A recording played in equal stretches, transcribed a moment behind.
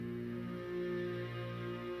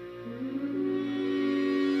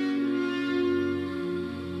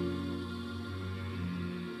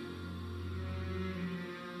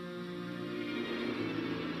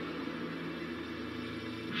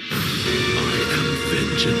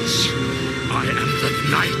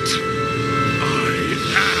Tonight,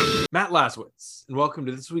 I am Matt Laswitz, and welcome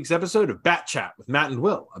to this week's episode of Bat Chat with Matt and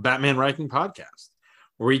Will, a Batman ranking podcast,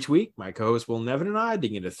 where each week my co-host Will Nevin and I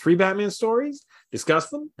dig into 3 Batman stories,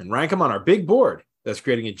 discuss them, and rank them on our big board, thus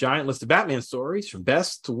creating a giant list of Batman stories from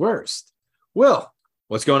best to worst. Will,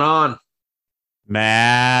 what's going on?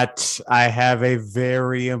 Matt, I have a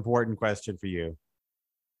very important question for you.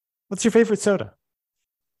 What's your favorite soda?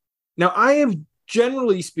 Now, I have,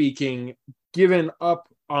 generally speaking, given up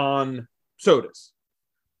on sodas.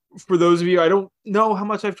 For those of you, I don't know how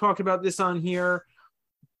much I've talked about this on here.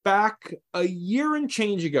 Back a year and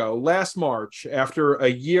change ago, last March, after a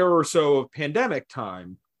year or so of pandemic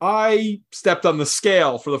time, I stepped on the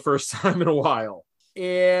scale for the first time in a while.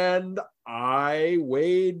 And I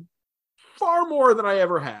weighed far more than I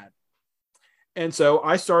ever had. And so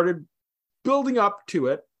I started building up to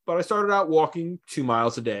it, but I started out walking 2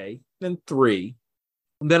 miles a day, then 3,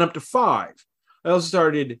 and then up to 5. I also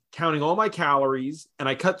started counting all my calories, and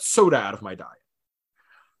I cut soda out of my diet.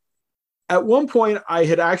 At one point, I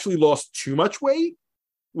had actually lost too much weight,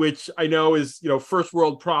 which I know is, first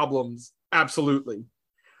world problems, absolutely.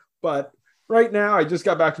 But right now, I just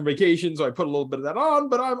got back from vacation, so I put a little bit of that on,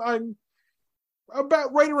 but I'm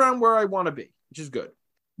about right around where I want to be, which is good.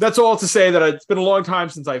 That's all to say that it's been a long time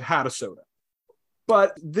since I've had a soda.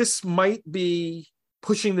 But this might be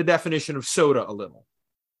pushing the definition of soda a little.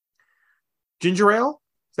 Ginger ale?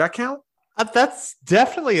 Does that count? That's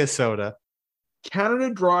definitely a soda.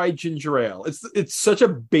 Canada Dry ginger ale. It's such a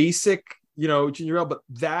basic, ginger ale, but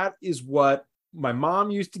that is what my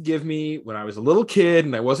mom used to give me when I was a little kid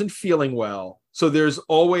and I wasn't feeling well. So there's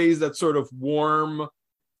always that sort of warm,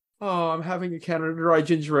 I'm having a Canada Dry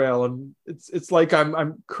ginger ale, and it's like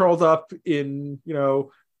I'm curled up in,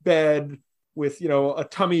 bed with, a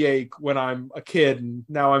tummy ache when I'm a kid and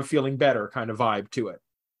now I'm feeling better kind of vibe to it.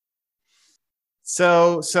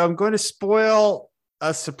 So I'm going to spoil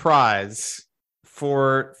a surprise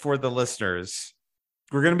for the listeners.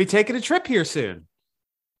 We're going to be taking a trip here soon.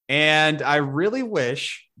 And I really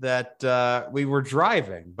wish that we were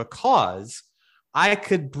driving, because I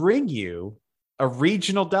could bring you a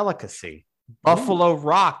regional delicacy, Buffalo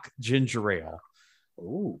Rock Ginger Ale.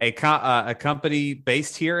 Ooh. A company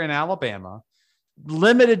based here in Alabama,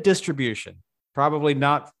 limited distribution, probably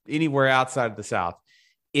not anywhere outside of the South.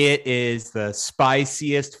 It is the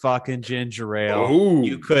spiciest fucking ginger ale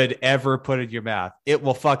you could ever put in your mouth. It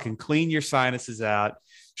will fucking clean your sinuses out.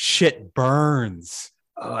 Shit burns.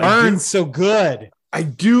 Burns so good. I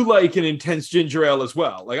do like an intense ginger ale as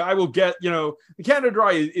well. Like I will get, the Canada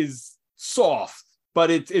Dry is soft, but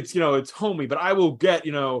it's homey. But I will get,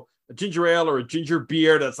 a ginger ale or a ginger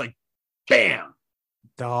beer that's like, bam.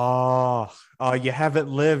 Oh, you haven't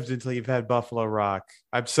lived until you've had Buffalo Rock.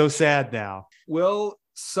 I'm so sad now. Well,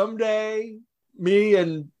 someday me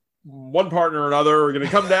and one partner or another are going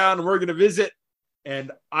to come down and we're going to visit,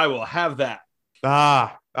 and I will have that.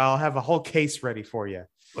 I'll have a whole case ready for you.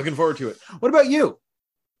 Looking forward to it. What about you?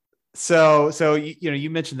 So you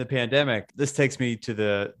mentioned the pandemic. This takes me to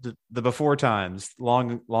the before times,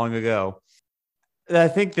 long ago. I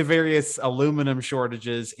think the various aluminum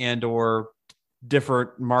shortages and or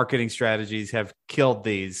different marketing strategies have killed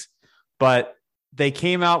these, but they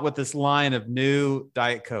came out with this line of new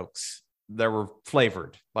Diet Cokes that were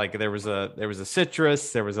flavored. Like there was a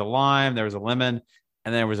citrus, there was a lime, there was a lemon,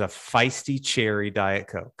 and there was a feisty cherry Diet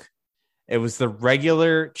Coke. It was the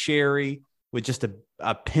regular cherry with just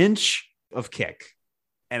a pinch of kick,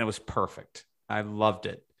 and it was perfect. I loved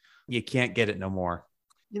it. You can't get it no more.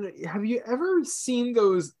 Have you ever seen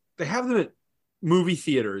those? They have them at movie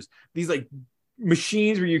theaters. These like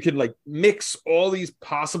machines where you can like mix all these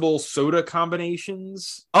possible soda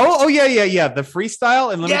combinations. Oh yeah. The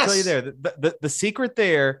freestyle. And let me tell you Yes! there, the secret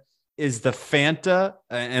there is the Fanta.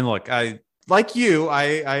 And look, I've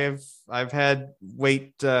had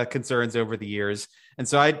weight concerns over the years. And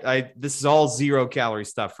so this is all 0 calorie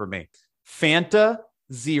stuff for me. Fanta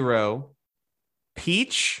 0,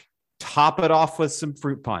 peach, top it off with some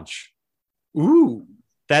fruit punch. Ooh,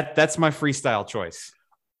 that's my freestyle choice.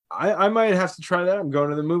 I might have to try that. I'm going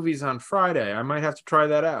to the movies on Friday. I might have to try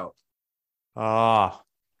that out.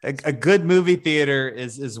 A good movie theater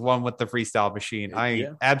is one with the freestyle machine. I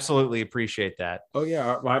absolutely appreciate that. Oh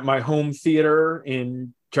yeah, my home theater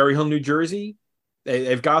in Cherry Hill, New Jersey,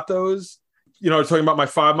 they've got those. Talking about my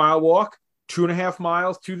 5-mile walk, 2.5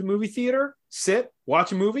 miles to the movie theater, sit,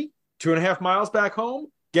 watch a movie, 2.5 miles back home,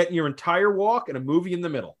 getting your entire walk and a movie in the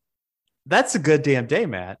middle. That's a good damn day,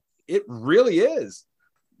 Matt. It really is.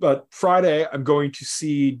 But Friday, I'm going to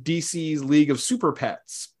see DC's League of Super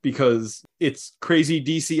Pets because it's crazy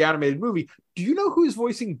DC animated movie. Do you know who is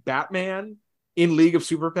voicing Batman in League of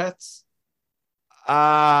Super Pets?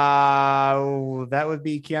 That would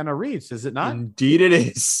be Keanu Reeves, is it not? Indeed it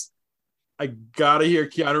is. I gotta hear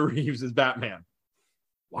Keanu Reeves as Batman.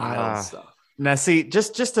 Wild stuff. Now, see,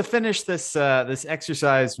 just to finish this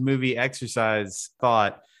this movie exercise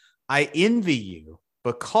thought, I envy you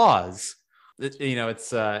because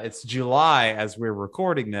it's July as we're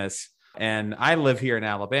recording this, and I live here in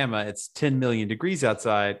Alabama. It's 10 million degrees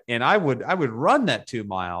outside, and I would run that 2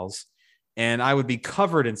 miles, and I would be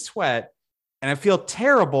covered in sweat, and I feel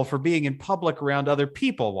terrible for being in public around other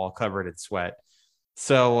people while covered in sweat.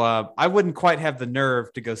 So I wouldn't quite have the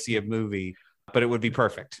nerve to go see a movie, but it would be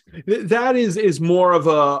perfect. That is more of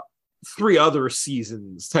a 3 other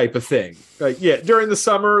seasons type of thing. Like, yeah, during the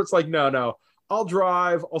summer, it's like, no, I'll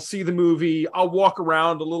drive, I'll see the movie, I'll walk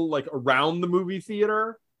around a little, like around the movie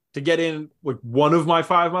theater to get in like one of my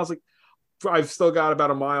 5 miles. Like, I've still got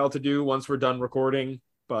about a mile to do once we're done recording,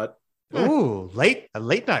 but ooh, a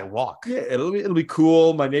late night walk. Yeah, it'll be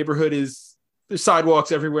cool. My neighborhood there's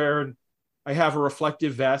sidewalks everywhere, and I have a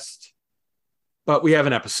reflective vest, but we have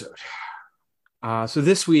an episode. So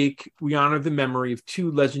this week, we honor the memory of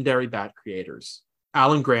 2 legendary Bat creators,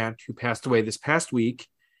 Alan Grant, who passed away this past week,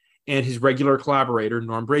 and his regular collaborator,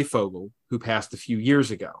 Norm Breyfogle, who passed a few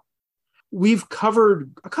years ago. We've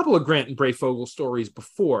covered a couple of Grant and Breyfogle stories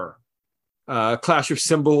before. Clash of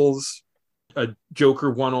Symbols, a Joker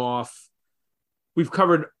one-off. We've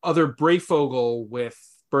covered other Breyfogle with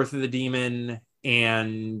Birth of the Demon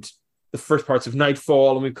and the first parts of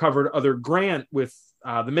Nightfall, and we've covered other Grant with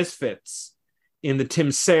the Misfits in the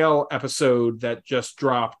Tim Sale episode that just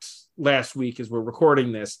dropped last week as we're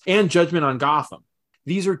recording this, and Judgment on Gotham.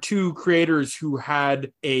 These are 2 creators who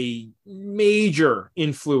had a major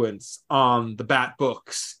influence on the Bat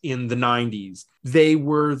books in the 90s. They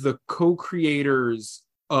were the co-creators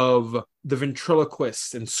of The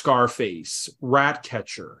Ventriloquist and Scarface,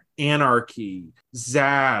 Ratcatcher, Anarchy,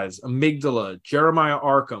 Zaz, Amygdala, Jeremiah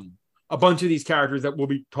Arkham, a bunch of these characters that we'll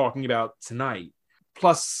be talking about tonight,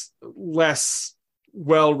 plus less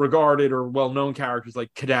well-regarded or well-known characters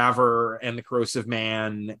like Cadaver and the Corrosive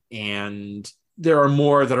Man, and there are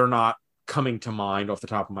more that are not coming to mind off the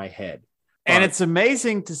top of my head. And it's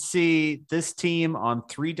amazing to see this team on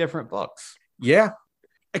 3 different books. Yeah.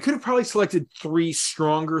 I could have probably selected 3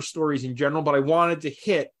 stronger stories in general, but I wanted to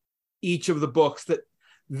hit each of the books that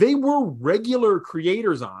they were regular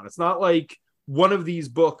creators on. It's not like one of these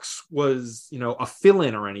books was, a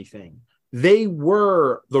fill-in or anything. They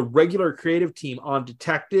were the regular creative team on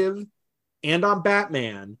Detective and on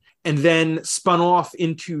Batman, and then spun off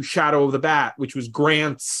into Shadow of the Bat, which was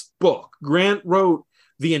Grant's book. Grant wrote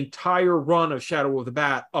the entire run of Shadow of the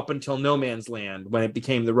Bat up until No Man's Land, when it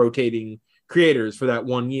became the rotating creators for that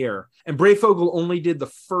 1 year. And Breyfogle only did the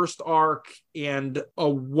first arc and a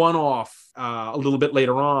one-off a little bit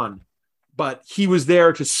later on, but he was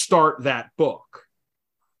there to start that book.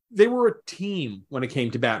 They were a team when it came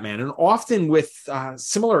to Batman, and often with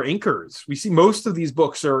similar inkers. We see most of these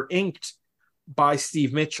books are inked by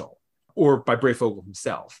Steve Mitchell or by Breyfogle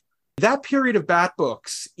himself. That period of Bat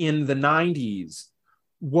books in the 90s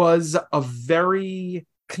was a very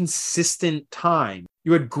consistent time.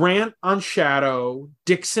 You had Grant on Shadow,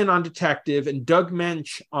 Dixon on Detective, and Doug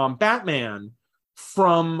Mensch on Batman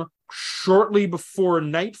from shortly before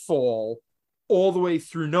Nightfall all the way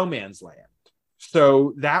through No Man's Land.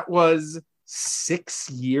 So that was 6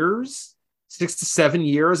 years, 6 to 7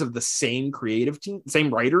 years of the same creative team,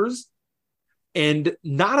 same writers, and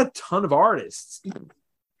not a ton of artists.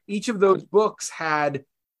 Each of those books had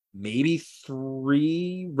maybe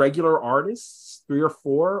 3 regular artists, 3 or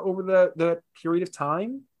 4 over the period of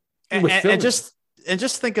time. And just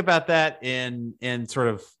think about that in sort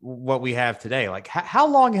of what we have today. Like, how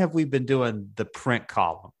long have we been doing the print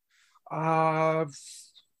column?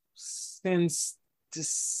 Since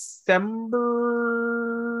December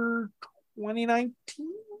 2019.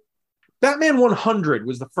 Batman 100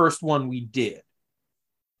 was the first one we did.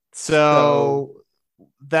 So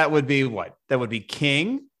that would be what? That would be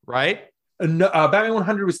King, right? Batman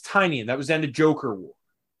 100 was Tiny, and that was the end of Joker War.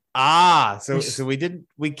 So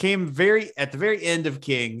we came at the very end of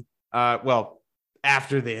King.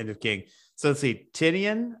 After the end of King. So let's see,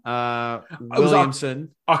 Tinian,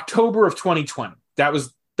 Williamson. October of 2020. That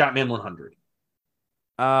was Batman 100.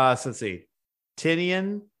 So let's see,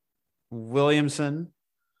 Tinian, Williamson,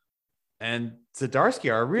 and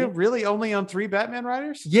Zdarsky are really only on 3 Batman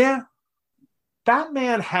writers? Yeah.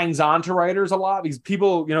 Batman hangs on to writers a lot because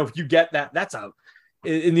people, if you get that, that's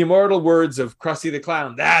in the immortal words of Krusty the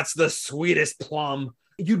Clown, that's the sweetest plum.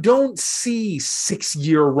 You don't see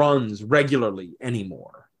 6-year runs regularly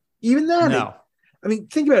anymore. Even then, no. I mean,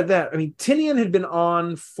 think about that. I mean, Tinian had been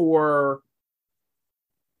on for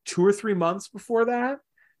 2 or 3 months before that.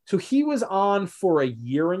 So he was on for a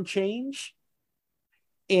year and change.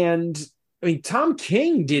 And I mean, Tom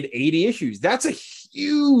King did 80 issues. That's a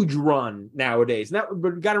huge run nowadays. And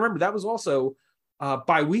but you got to remember, that was also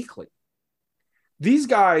bi-weekly. These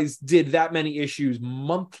guys did that many issues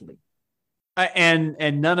monthly.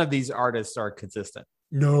 And none of these artists are consistent.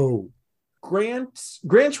 No. Grant's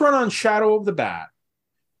run on Shadow of the Bat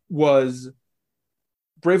was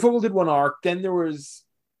Breyfogle did one arc. Then there was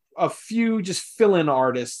a few just fill-in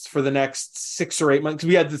artists for the next 6 or 8 months.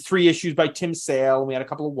 We had the 3 issues by Tim Sale, and we had a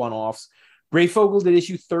couple of one-offs. Breyfogle did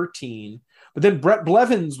issue 13, but then Brett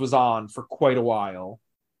Blevins was on for quite a while.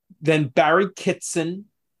 Then Barry Kitson,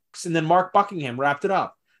 and then Mark Buckingham wrapped it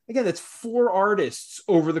up. Again, that's 4 artists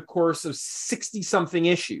over the course of 60-something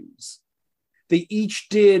issues. They each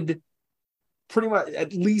did pretty much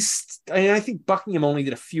at least, I think Buckingham only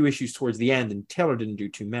did a few issues towards the end, and Taylor didn't do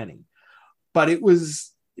too many. But it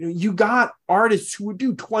was, you got artists who would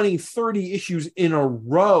do 20, 30 issues in a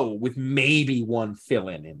row with maybe one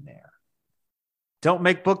fill-in there. Don't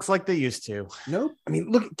make books like they used to. Nope. I mean,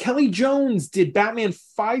 look, Kelly Jones did Batman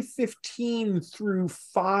 515 through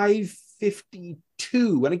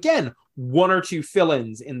 552. And again, 1 or 2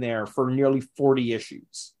 fill-ins in there for nearly 40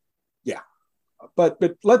 issues. Yeah. But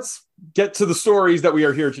let's get to the stories that we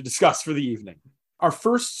are here to discuss for the evening. Our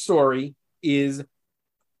first story is,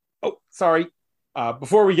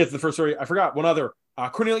 before we get to the first story, I forgot one other.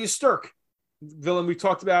 Cornelius Stirk, villain we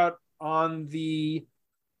talked about on the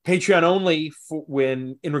Patreon only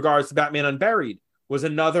when in regards to Batman Unburied, was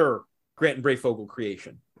another Grant and Breyfogle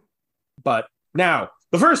creation. But now,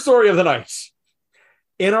 the first story of the night.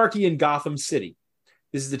 Anarchy in Gotham City.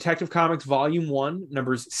 This is Detective Comics Volume 1,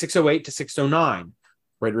 numbers 608 to 609.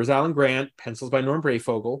 Writer is Alan Grant, pencils by Norm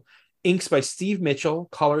Breyfogle, inks by Steve Mitchell,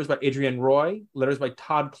 colors by Adrienne Roy, letters by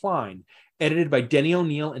Todd Klein, edited by Denny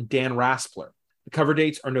O'Neil and Dan Raspler. The cover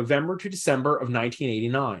dates are November to December of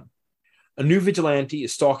 1989. A new vigilante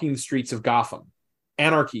is stalking the streets of Gotham.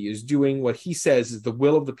 Anarchy is doing what he says is the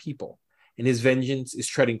will of the people, and his vengeance is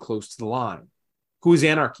treading close to the line. Who is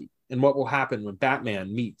Anarchy, and what will happen when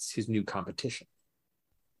Batman meets his new competition?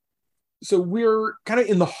 So we're kind of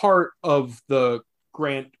in the heart of the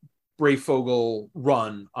Grant Breyfogle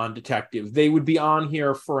run on Detective. They would be on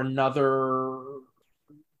here for another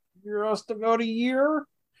just about a year,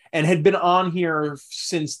 and had been on here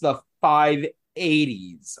since the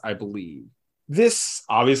 580s, I believe. This,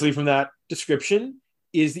 obviously from that description,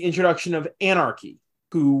 is the introduction of Anarchy,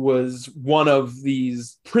 who was one of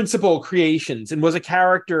these principal creations and was a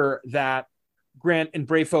character that Grant and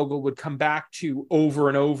Breyfogle would come back to over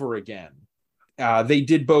and over again. They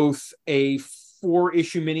did both a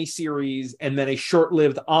 4-issue miniseries and then a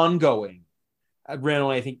short-lived ongoing. Ran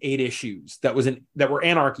only, I think, 8 issues that were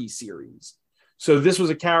Anarchy series. So this was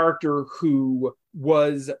a character who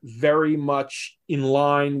was very much in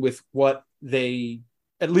line with what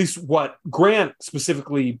at least what Grant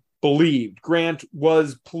specifically believed. Grant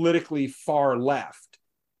was politically far left,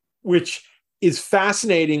 which is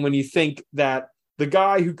fascinating when you think that the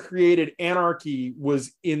guy who created Anarchy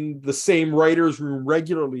was in the same writer's room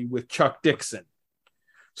regularly with Chuck Dixon.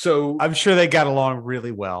 So I'm sure they got along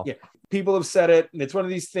really well. Yeah. People have said it, and it's one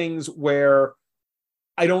of these things where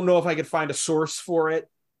I don't know if I could find a source for it,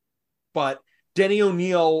 but Denny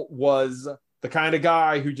O'Neil was the kind of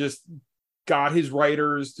guy who just got his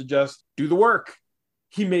writers to just do the work.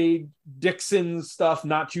 He made Dixon's stuff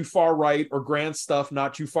not too far right or Grant's stuff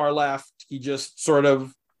not too far left. He just sort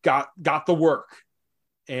of got the work.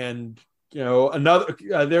 And,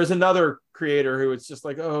 there's another creator who it's just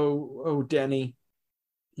like, oh, Denny,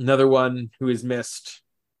 another one who is missed.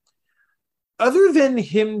 Other than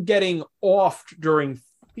him getting offed during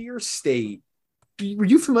Fear State, were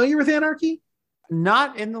you familiar with Anarchy?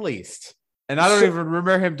 Not in the least. And I don't even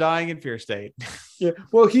remember him dying in Fear State. Yeah.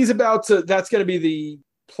 Well, that's going to be the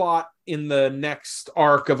plot in the next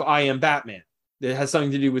arc of I Am Batman. It has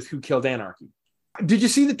something to do with who killed Anarchy. Did you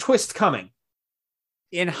see the twist coming?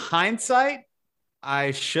 In hindsight,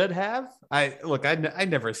 I should have. I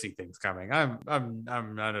never see things coming. I'm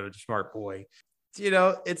not a smart boy.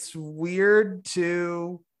 It's weird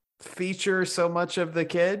to feature so much of the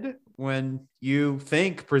kid when you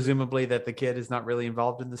think presumably that the kid is not really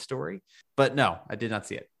involved in the story. But no, I did not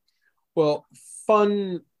see it. Well,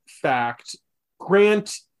 fun fact,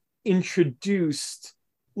 Grant introduced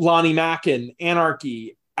Lonnie Mackin,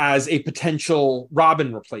 Anarchy, as a potential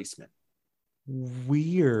Robin replacement.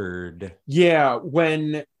 Weird. Yeah,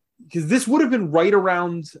 because this would have been right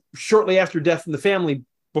around shortly after Death in the Family,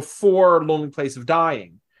 before Lonely Place of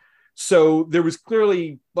Dying. So there was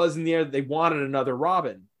clearly buzz in the air that they wanted another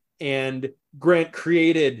Robin. And Grant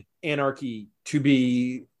created Anarchy to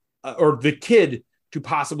be, or the Kid to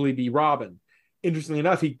possibly be Robin. Interestingly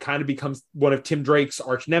enough, he kind of becomes one of Tim Drake's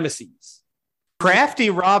arch nemesis. Crafty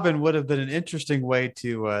Robin would have been an interesting way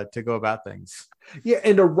to go about things. Yeah,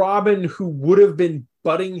 and a Robin who would have been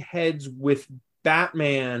butting heads with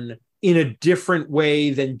Batman in a different way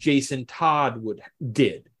than Jason Todd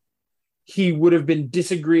did. He would have been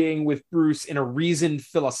disagreeing with Bruce in a reasoned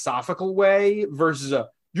philosophical way versus a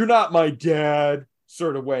 "you're not my dad"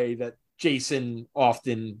 sort of way that Jason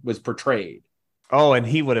often was portrayed. Oh, and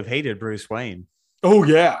he would have hated Bruce Wayne. Oh,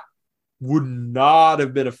 yeah. Would not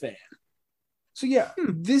have been a fan. So, yeah,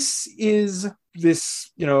 this is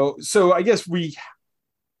this, so I guess we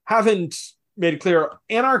haven't made it clear.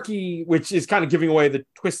 Anarchy, which is kind of giving away the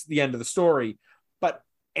twist at the end of the story, but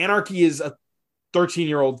Anarchy is a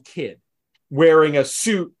 13-year-old kid wearing a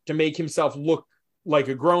suit to make himself look like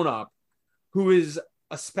a grown-up who is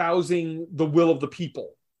espousing the will of the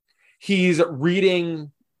people. He's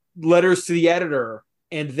reading letters to the editor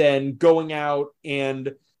and then going out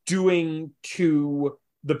and doing to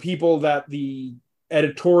the people that the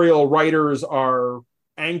editorial writers are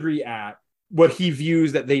angry at what he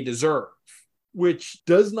views that they deserve, which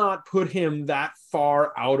does not put him that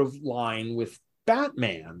far out of line with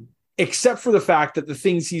Batman, except for the fact that the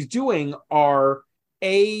things he's doing are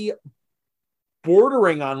A,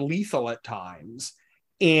 bordering on lethal at times,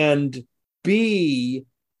 and B,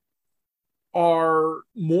 are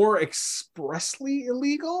more expressly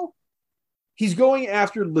illegal. He's going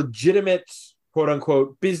after legitimate, quote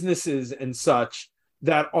unquote, businesses and such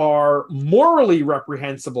that are morally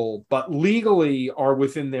reprehensible, but legally are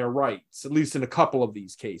within their rights, at least in a couple of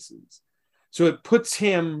these cases. So it puts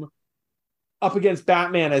him up against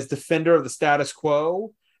Batman as defender of the status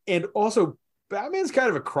quo. And also, Batman's kind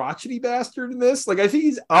of a crotchety bastard in this. Like, I think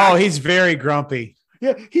he's very grumpy.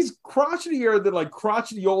 Yeah, he's crotchetier than like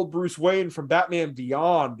crotchety old Bruce Wayne from Batman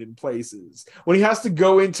Beyond in places. When he has to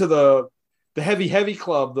go into the heavy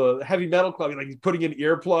club, the heavy metal club, like he's putting in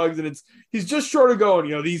earplugs, and he's just short of going,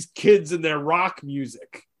 these kids and their rock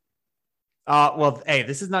music. Well, hey,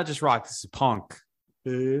 this is not just rock, this is punk.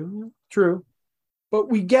 True. But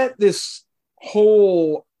we get this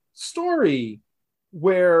whole story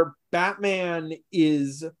where Batman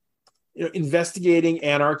is investigating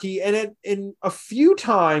Anarchy, and it in a few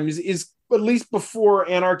times is, at least before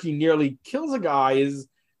Anarchy nearly kills a guy, is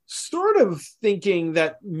sort of thinking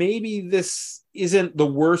that maybe this isn't the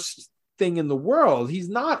worst thing in the world. He's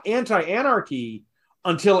not anti-Anarchy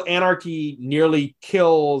until Anarchy nearly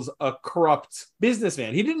kills a corrupt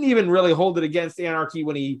businessman. He didn't even really hold it against Anarchy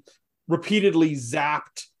when he repeatedly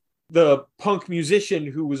zapped the punk musician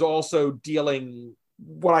who was also dealing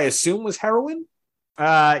what I assume was heroin.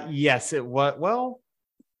 Yes, it was. Well,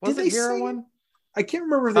 was it heroin? I can't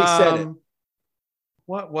remember if they said it.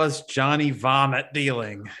 What was Johnny Vomit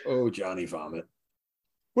dealing? Oh, Johnny Vomit.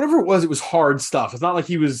 Whatever it was hard stuff. It's not like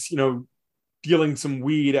he was, dealing some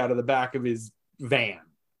weed out of the back of his van.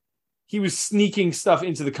 He was sneaking stuff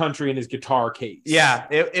into the country in his guitar case. Yeah,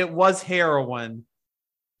 it was heroin.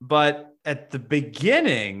 But at the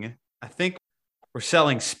beginning, I think we're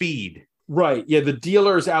selling speed. Right. Yeah, the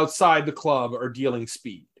dealers outside the club are dealing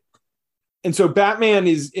speed. And so Batman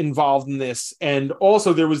is involved in this. And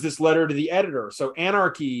also there was this letter to the editor. So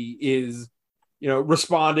Anarchy is,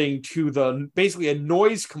 responding to basically a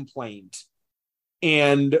noise complaint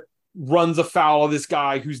and runs afoul of this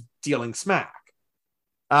guy who's dealing smack.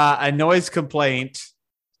 A noise complaint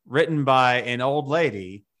written by an old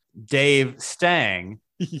lady, Dave Stang,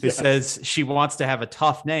 who says she wants to have a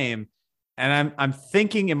tough name. And I'm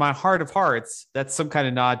thinking in my heart of hearts, that's some kind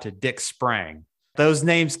of nod to Dick Sprang. Those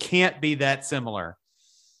names can't be that similar.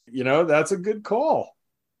 That's a good call.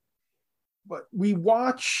 But we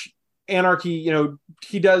watch Anarchy,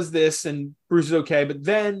 he does this and Bruce is okay. But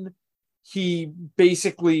then he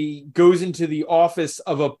basically goes into the office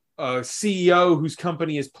of a CEO whose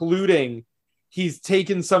company is polluting. He's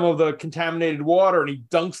taken some of the contaminated water and he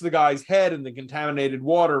dunks the guy's head in the contaminated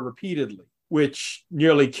water repeatedly, which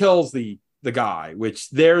nearly kills the guy, which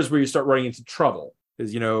there's where you start running into trouble.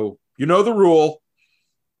 Because, the rule.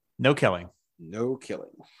 No killing. No killing.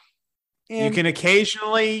 And you can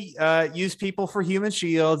occasionally use people for human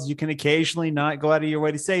shields. You can occasionally not go out of your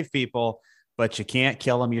way to save people, but you can't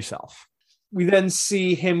kill them yourself. We then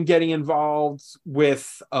see him getting involved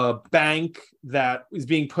with a bank that is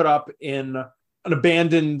being put up in an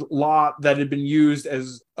abandoned lot that had been used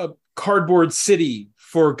as a cardboard city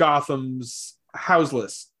for Gotham's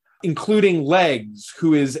houseless, including Legs,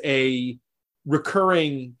 who is a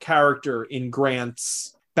recurring character in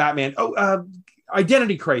Grant's Batman.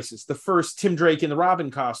 Identity Crisis, the first Tim Drake in the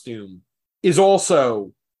Robin costume, is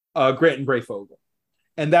also Grant and Breyfogle.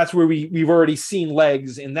 And that's where we've already seen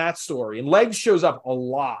Legs in that story. And Legs shows up a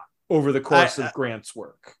lot over the course of Grant's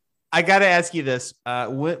work. I got to ask you this.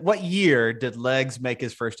 What year did Legs make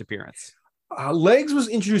his first appearance? Legs was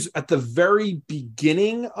introduced at the very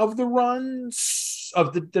beginning of the run,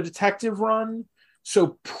 of the detective run.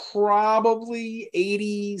 So probably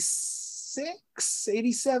 86,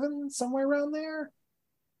 87, somewhere around there.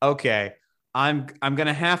 Okay. I'm going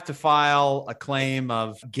to have to file a claim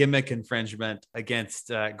of gimmick infringement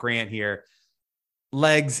against Grant here.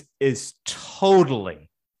 Legs is totally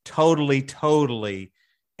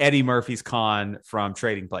Eddie Murphy's Con from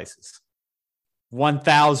Trading Places.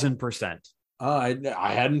 1000%.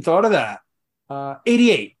 I hadn't thought of that.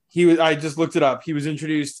 88. I just looked it up. He was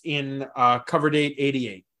introduced in cover date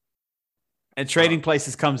 88. And Trading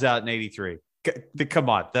Places comes out in 83. Come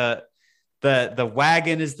on. The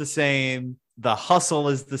wagon is the same. The hustle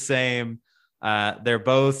is the same. They're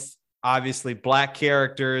both obviously black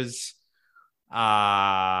characters.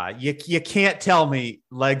 You can't tell me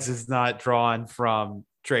Legs is not drawn from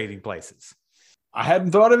Trading Places. I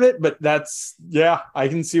hadn't thought of it, but I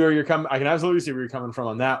can see where you're coming. I can absolutely see where you're coming from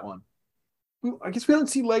on that one. I guess we don't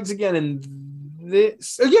see Legs again in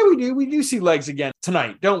this. Oh, yeah, we do. We do see Legs again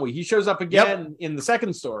tonight, don't we? He shows up again in the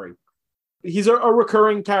second story. He's a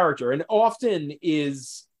recurring character and often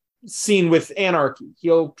is seen with Anarchy.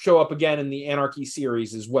 He'll show up again in the Anarchy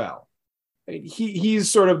series as well.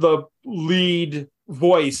 He's sort of the lead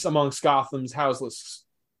voice amongst Gotham's houseless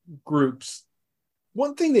groups.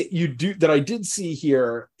 One thing that I did see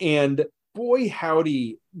here, and boy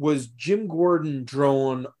howdy, was Jim Gordon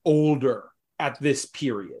drawn older at this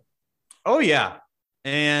period. Oh yeah.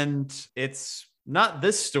 And it's not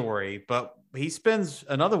this story, but he spends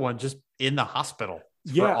another one just in the hospital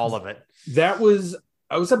for all of it. That was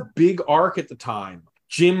a big arc at the time.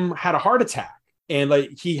 Jim had a heart attack, and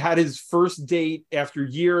he had his first date after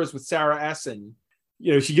years with Sarah Essen.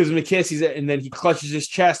 She gives him a kiss, and then he clutches his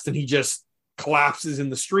chest and he just collapses in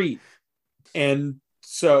the street. And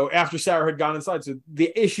so after Sarah had gone inside, so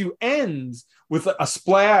the issue ends with a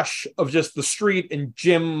splash of just the street and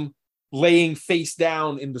Jim laying face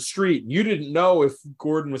down in the street. You didn't know if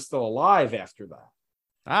Gordon was still alive after that.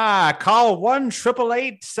 Call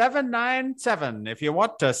 1-888-797 if you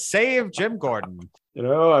want to save Jim Gordon.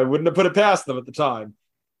 I wouldn't have put it past them at the time.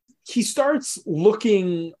 He starts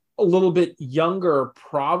looking a little bit younger,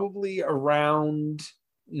 probably around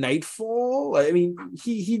Nightfall. I mean,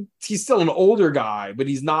 he's still an older guy, but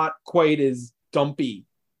he's not quite as dumpy.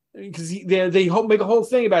 Because they make a whole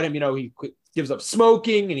thing about him. He gives up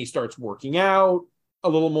smoking and he starts working out a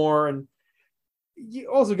little more. And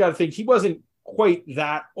you also got to think he wasn't quite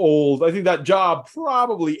that old. I think that job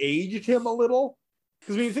probably aged him a little.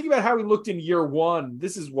 Because when you think about how he looked in year one,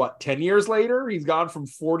 this is 10 years later? He's gone from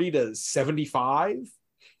 40 to 75.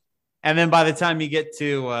 And then by the time you get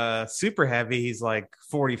to Super Heavy, he's like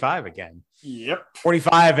 45 again. Yep.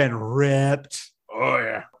 45 and ripped. Oh,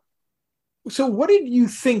 yeah. So what did you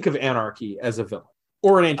think of Anarchy as a villain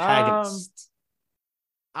or an antagonist?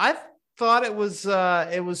 I thought it was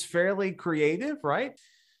fairly creative, right?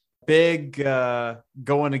 Big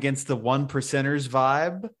going against the one percenters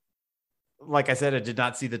vibe. Like I said, I did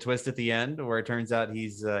not see the twist at the end where it turns out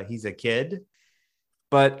he's a kid.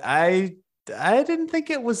 But I didn't think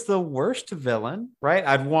it was the worst villain, right?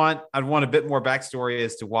 I'd want a bit more backstory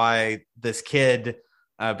as to why this kid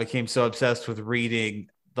became so obsessed with reading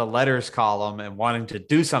the letters column and wanting to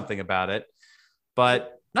do something about it,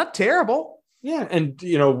 but not terrible. Yeah, and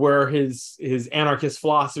where his anarchist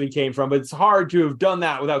philosophy came from, but it's hard to have done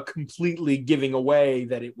that without completely giving away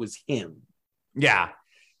that it was him. Yeah.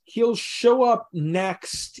 He'll show up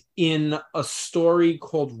next in a story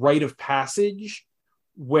called Rite of Passage,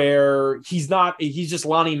 where he's just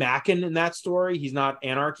Lonnie Mackin in that story. He's not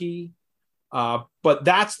Anarchy. But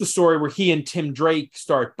that's the story where he and Tim Drake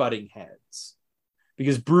start butting heads.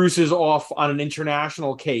 Because Bruce is off on an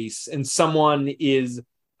international case and someone is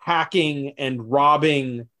hacking and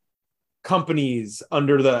robbing companies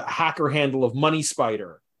under the hacker handle of Money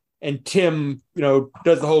Spider. And Tim,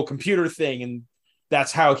 does the whole computer thing. And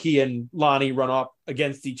that's how he and Lonnie run up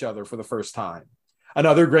against each other for the first time.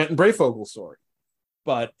 Another Grant and Breyfogle story.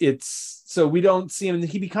 But we don't see him.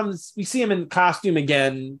 We see him in costume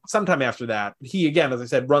again sometime after that. He, again, as I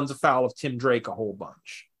said, runs afoul of Tim Drake a whole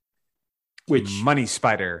bunch. Which Money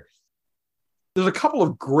Spider. There's a couple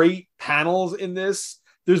of great panels in this.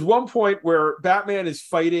 There's one point where Batman is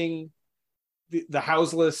fighting the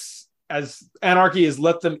houseless as Anarchy has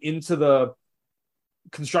let them into the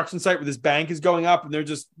construction site where this bank is going up, and they're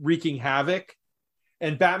just wreaking havoc.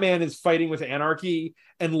 And Batman is fighting with Anarchy,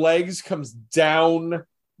 and Legs comes down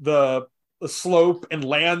the slope and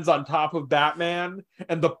lands on top of Batman.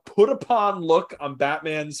 And the put upon look on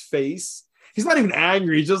Batman's face, he's not even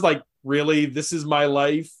angry. He's just like, really, this is my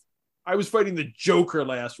life. I was fighting the Joker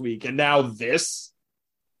last week, and now this.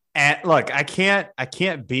 And look, I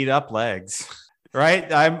can't beat up Legs,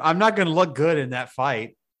 right? I'm not going to look good in that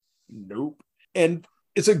fight. Nope. And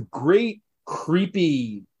it's a great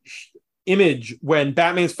creepy image when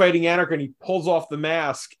Batman's fighting Anarchy and he pulls off the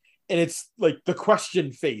mask, and it's like the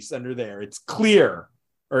question face under there. It's clear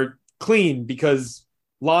or clean because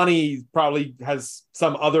Lonnie probably has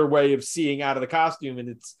some other way of seeing out of the costume, and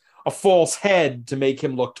it's a false head to make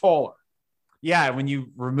him look taller. Yeah, when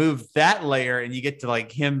you remove that layer and you get to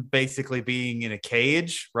like him basically being in a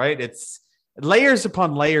cage, right? It's layers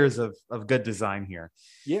upon layers of good design here.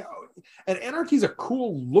 Yeah, and Anarchy's a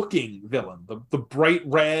cool looking villain. The bright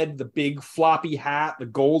red, the big floppy hat, the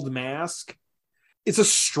gold mask. It's a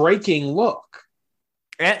striking look.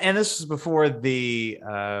 And this was before not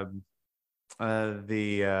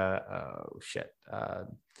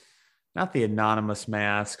the anonymous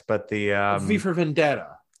mask, but the V for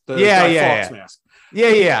Vendetta. The Guy Fawkes mask.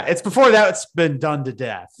 Yeah. It's before that's been done to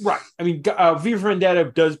death. Right. I mean, V for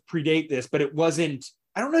Vendetta does predate this, but it wasn't.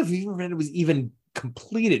 I don't know if V for Vendetta was even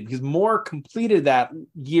completed, because Moore completed that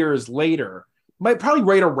years later, probably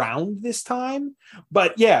right around this time.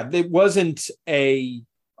 But yeah, it wasn't a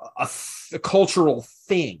cultural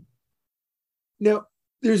thing. Now,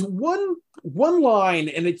 there's one line,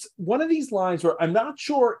 and it's one of these lines where I'm not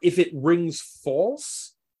sure if it rings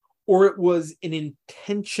false or it was an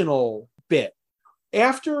intentional bit.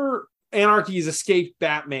 After Anarchy's escaped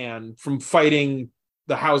Batman from fighting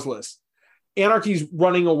the Houseless, Anarchy's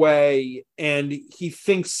running away, and he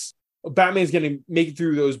thinks Batman's going to make it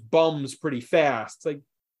through those bums pretty fast. It's like,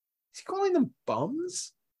 is he calling them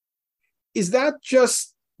bums? Is that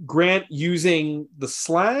just Grant using the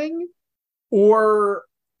slang? Or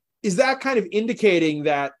is that kind of indicating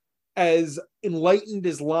that as enlightened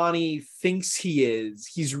as Lonnie thinks he is,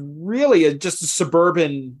 he's really just a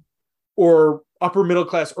suburban or upper middle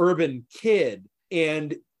class urban kid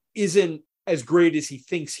and isn't as great as he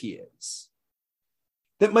thinks he is?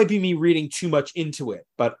 That might be me reading too much into it,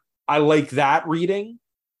 but I like that reading.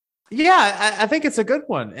 Yeah, I think it's a good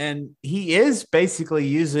one. And he is basically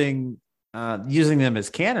using them as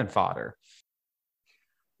cannon fodder.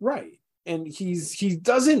 Right. And he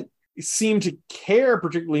doesn't seem to care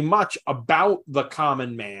particularly much about the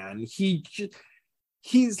common man.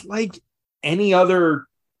 He's like any other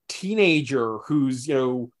teenager who's,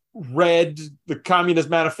 read the Communist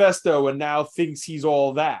Manifesto and now thinks he's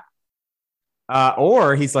all that.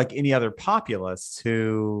 Or he's like any other populist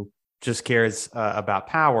who just cares about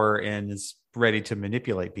power and is ready to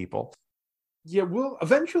manipulate people. Yeah,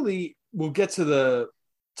 eventually we'll get to the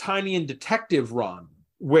Tiny and Detective run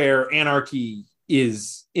where Anarchy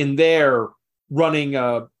is in there running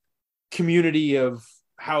a community of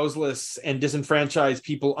houseless and disenfranchised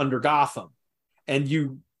people under Gotham. And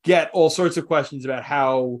you get all sorts of questions about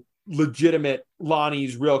how legitimate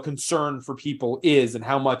Lonnie's real concern for people is and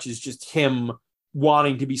how much is just him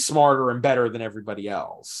wanting to be smarter and better than everybody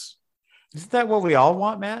else. Isn't that what we all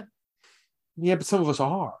want, Matt? Yeah, but some of us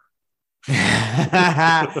are.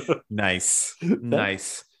 Nice.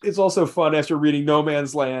 It's also fun after reading No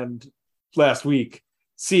Man's Land last week,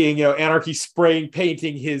 seeing Anarchy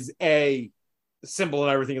painting his A symbol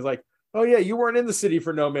and everything. Is like, oh yeah, you weren't in the city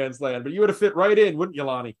for No Man's Land, but you would have fit right in, wouldn't you,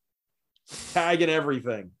 Lonnie? Tag and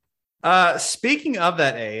everything. Speaking of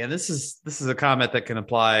that A, and this is a comment that can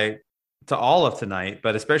apply to all of tonight,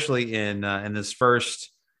 but especially in this first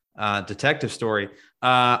detective story,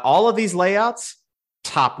 all of these layouts,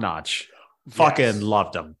 top notch. Fucking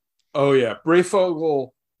loved them. Oh yeah,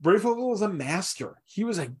 Breyfogle is a master. He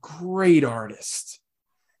was a great artist,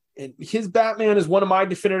 and his Batman is one of my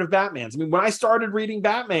definitive Batmans. I mean, when I started reading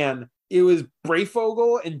Batman, it was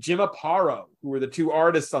Breyfogle and Jim Aparo who were the two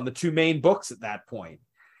artists on the two main books at that point.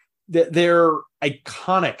 They're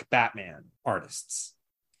iconic Batman artists.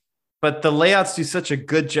 But the layouts do such a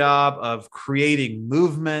good job of creating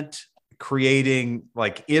movement, creating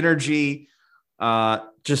like energy,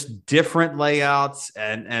 just different layouts.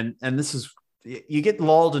 And this is, you get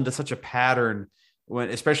lulled into such a pattern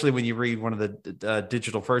especially when you read one of the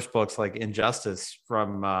digital first books like Injustice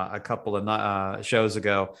from a couple of shows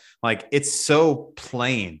ago. Like, it's so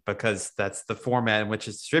plain because that's the format in which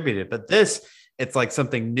it's distributed. But it's like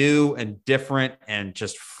something new and different and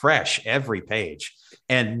just fresh every page,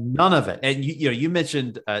 and none of it. And you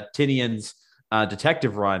mentioned Tinian's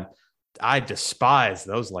detective run. I despise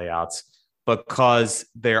those layouts because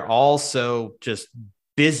they're all so just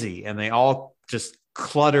busy and they all just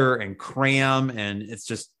clutter and cram. And it's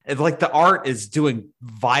like the art is doing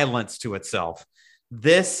violence to itself.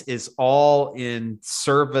 This is all in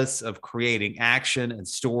service of creating action and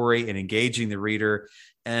story and engaging the reader.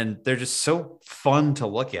 And they're just so fun to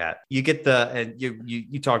look at. You get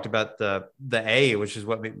you talked about the A, which is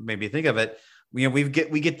what made me think of it. You know, we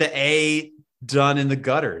get the A done in the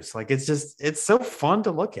gutters. Like it's so fun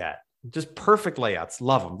to look at. Just perfect layouts.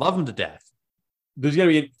 Love them to death. There's going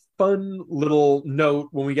to be a fun little note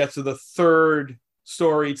when we get to the third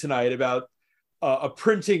story tonight about a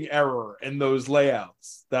printing error in those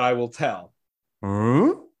layouts that I will tell.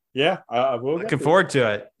 Mm-hmm. Yeah, I will. Looking forward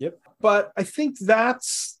to it. Yep. But I think I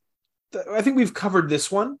think we've covered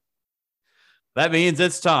this one. That means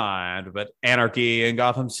it's time to put Anarchy in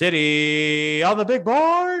Gotham City on the big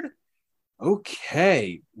board.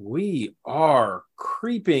 Okay, we are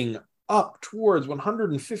creeping up towards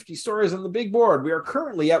 150 stories on the big board. We are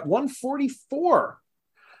currently at 144.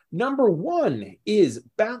 Number 1 is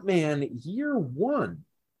Batman Year One.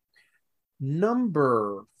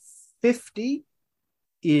 Number 50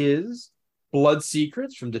 is Blood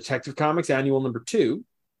Secrets from Detective Comics Annual number 2.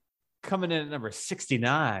 Coming in at number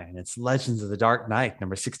 69, it's Legends of the Dark Knight,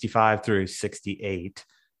 number 65 through 68.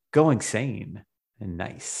 Going sane and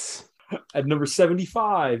nice. At number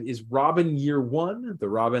 75 is Robin Year One, the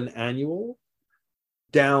Robin Annual.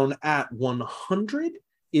 Down at 100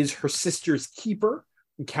 is Her Sister's Keeper,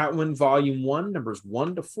 Catwoman Volume 1, numbers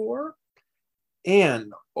 1 to 4.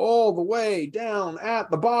 And all the way down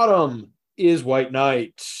at the bottom is White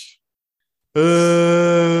Knight.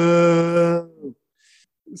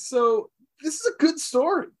 So this is a good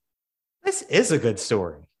story. This is a good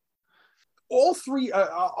story. All three,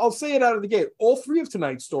 I'll say it out of the gate, all three of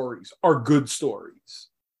tonight's stories are good stories.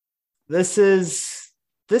 This is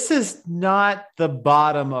not the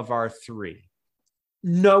bottom of our 3.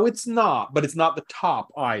 No, it's not, but it's not the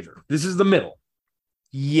top either. This is the middle.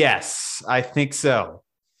 Yes, I think so.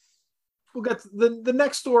 We'll get the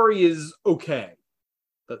next story is okay.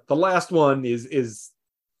 The last one is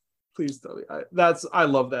please tell me. I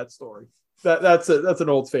love that story. That's an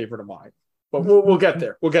old favorite of mine. But we'll get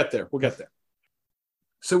there. We'll get there.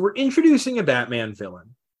 So we're introducing a Batman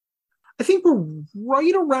villain. I think we're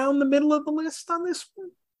right around the middle of the list on this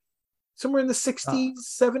one. Somewhere in the 60s,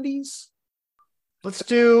 70s. Let's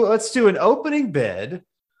do an opening bid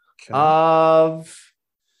of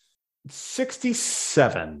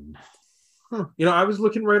 67. You know, I was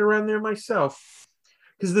looking right around there myself.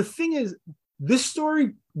 Because the thing is, this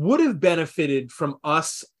story would have benefited from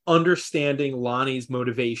us understanding Lonnie's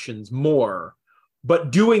motivations more,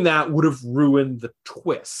 but doing that would have ruined the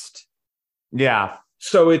twist. Yeah.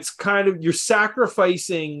 So it's kind of, you're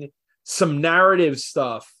sacrificing some narrative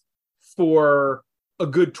stuff for a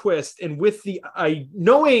good twist. And with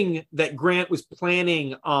knowing that Grant was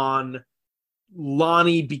planning on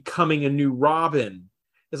Lonnie becoming a new Robin,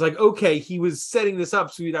 it's like, okay, he was setting this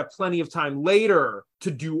up so you'd have plenty of time later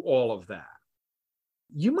to do all of that.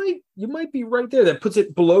 You might be right there. That puts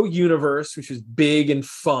it below Universe, which is big and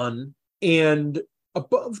fun, and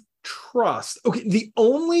above Trust. Okay, the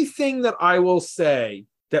only thing that I will say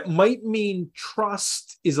that might mean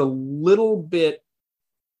Trust is a little bit,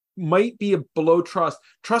 might be a below Trust.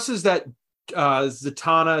 Trust is that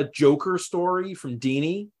Zatanna Joker story from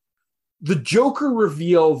Dini. The Joker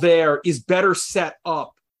reveal there is better set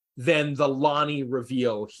up than the Lonnie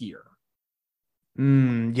reveal here.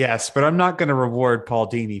 Yes, but I'm not going to reward Paul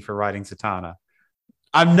Dini for writing Zatanna.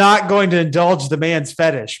 I'm not going to indulge the man's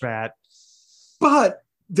fetish, Matt. But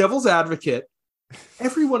devil's advocate,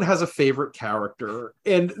 everyone has a favorite character,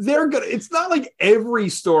 and it's not like every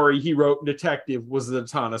story he wrote in Detective was the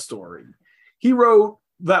Zatanna story. He wrote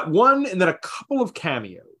that one and then a couple of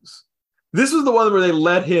cameos. This was the one where they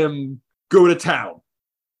let him go to town.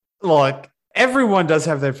 Look, everyone does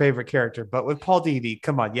have their favorite character, but with Paul Dini,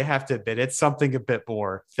 come on, you have to admit it's something a bit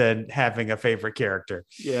more than having a favorite character.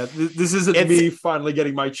 Yeah, this isn't me finally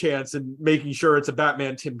getting my chance and making sure it's a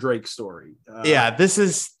Batman Tim Drake story. This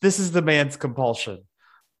is the man's compulsion.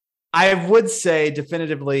 I would say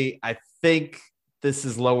definitively, I think this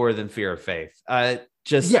is lower than Fear of Faith.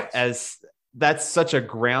 As that's such a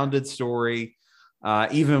grounded story.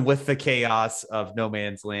 Even with the chaos of No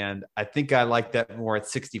Man's Land, I think I like that more at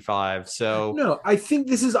 65. So no, I think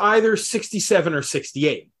this is either 67 or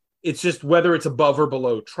 68. It's just whether it's above or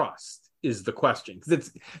below Trust is the question.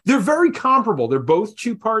 They're very comparable. They're both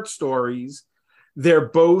 2-part stories. They're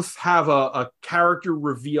both have a character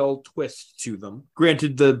reveal twist to them.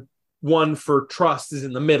 Granted, the one for Trust is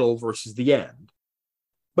in the middle versus the end.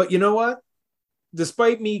 But you know what?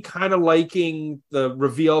 Despite me kind of liking the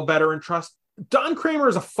reveal better in Trust, Don Kramer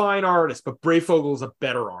is a fine artist, but Breyfogle is a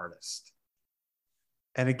better artist.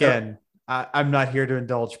 And again, I'm not here to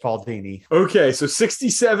indulge Paul Dini. Okay, so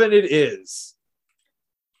 67 it is.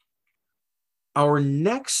 Our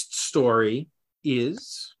next story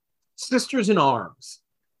is Sisters in Arms.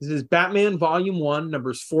 This is Batman Volume 1,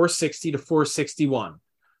 numbers 460 to 461.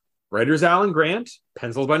 Writers Alan Grant,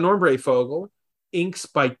 pencils by Norm Breyfogle, inks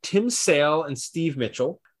by Tim Sale and Steve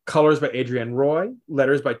Mitchell, colors by Adrienne Roy,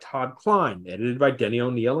 letters by Todd Klein, edited by Denny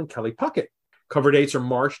O'Neil and Kelly Puckett. Cover dates are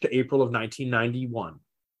March to April of 1991.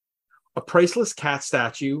 A priceless cat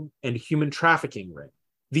statue and human trafficking ring.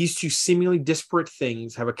 These two seemingly disparate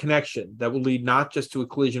things have a connection that will lead not just to a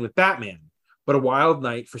collision with Batman, but a wild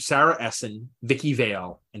night for Sarah Essen, Vicky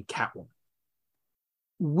Vale, and Catwoman.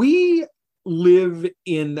 We live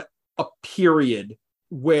in a period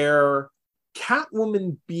where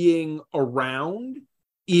Catwoman being around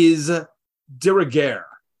is de rigueur.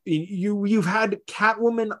 You've had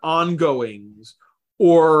Catwoman ongoings,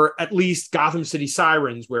 or at least Gotham City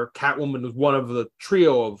Sirens, where Catwoman was one of the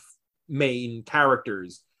trio of main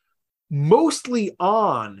characters, mostly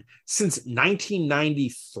on since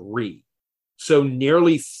 1993. So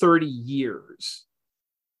nearly 30 years.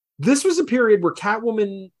 This was a period where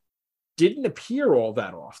Catwoman didn't appear all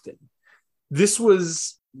that often. This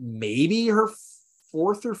was maybe her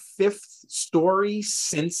fourth or fifth story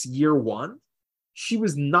since year one. She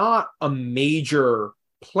was not a major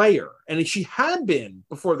player, and she had been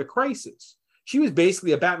before the Crisis. She was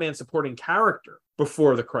basically a Batman supporting character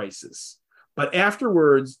before the Crisis. But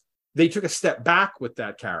afterwards, they took a step back with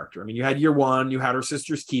that character. I mean, you had year one, you had her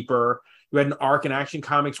Sister's Keeper, you had an arc in Action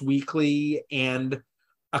Comics Weekly, and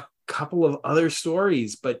a couple of other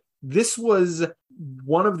stories. But this was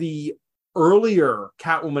one of the earlier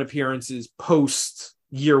Catwoman appearances post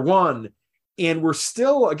year one. And we're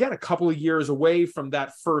still, again, a couple of years away from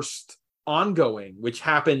that first ongoing, which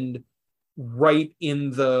happened right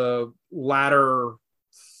in the latter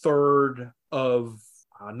third of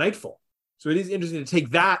Nightfall. So it is interesting to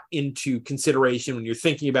take that into consideration when you're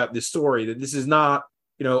thinking about this story, that this is not,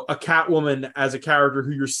 a Catwoman as a character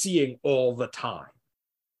who you're seeing all the time.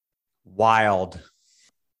 Wild.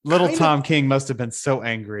 Little Tom King must have been so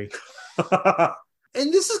angry.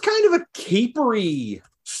 And this is kind of a capery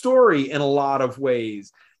story in a lot of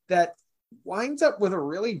ways that winds up with a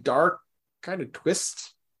really dark kind of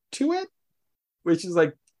twist to it, which is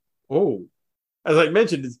like, oh, as I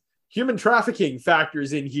mentioned, is human trafficking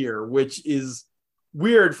factors in here, which is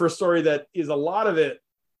weird for a story that is a lot of it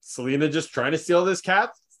Selena just trying to steal this cat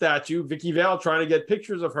statue, Vicky Vale trying to get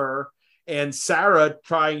pictures of her, and Sarah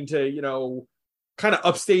trying to, kind of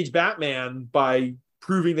upstage Batman by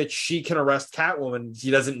proving that she can arrest Catwoman. She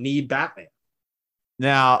doesn't need Batman.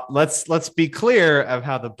 Now, let's be clear of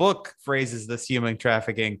how the book phrases this human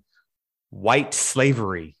trafficking: white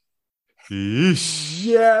slavery.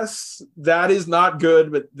 Yes, that is not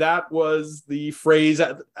good, but that was the phrase,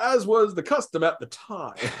 as was the custom at the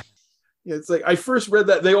time. It's like I first read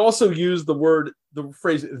that they also used the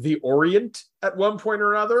phrase "the Orient" at one point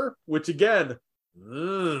or another, which again,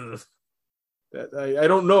 I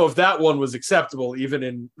don't know if that one was acceptable even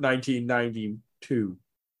in 1992.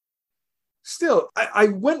 Still, I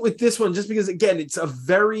went with this one just because, again, it's a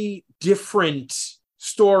very different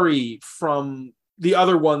story from the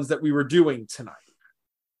other ones that we were doing tonight.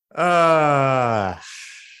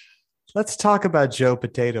 Let's talk about Joe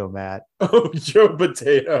Potato, Matt. Oh, Joe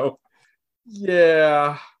Potato.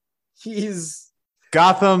 Yeah. He's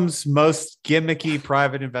Gotham's most gimmicky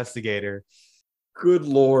private investigator. Good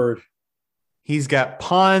Lord. He's got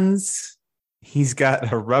puns. He's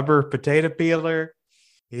got a rubber potato peeler.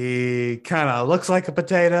 He kind of looks like a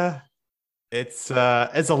potato. It's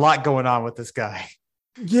a lot going on with this guy.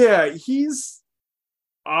 Yeah, he's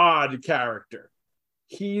odd character.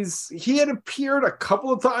 He had appeared a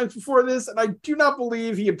couple of times before this, and I do not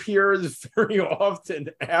believe he appears very often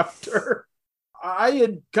after. I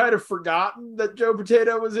had kind of forgotten that Joe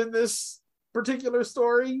Potato was in this particular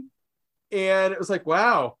story, and it was like,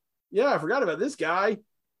 wow, yeah, I forgot about this guy.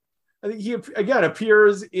 I think he, again,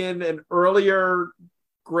 appears in an earlier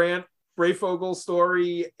Grant Breyfogle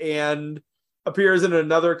story and appears in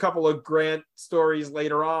another couple of Grant stories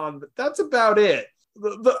later on, but that's about it.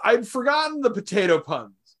 I'd forgotten the potato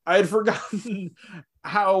puns. I had forgotten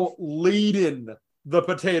how laden the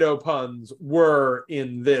potato puns were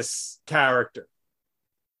in this character.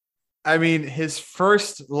 I mean, his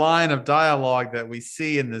first line of dialogue that we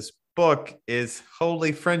see in this book is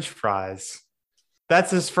 "Holy French fries." That's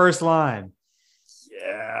his first line.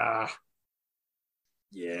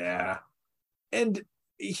 Yeah. And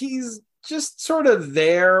he's just sort of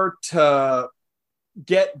there to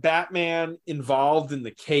get Batman involved in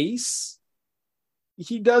the case.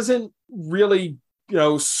 He doesn't really,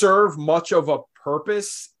 serve much of a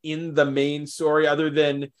purpose in the main story other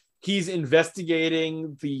than he's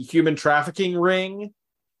investigating the human trafficking ring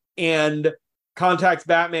and contacts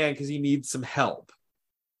Batman because he needs some help.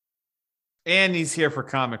 And he's here for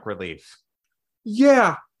comic relief.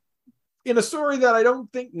 Yeah. In a story that I don't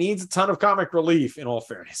think needs a ton of comic relief, in all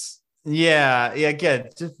fairness. Yeah. Again,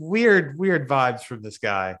 just weird vibes from this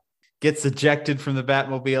guy. Gets ejected from the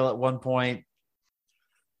Batmobile at one point.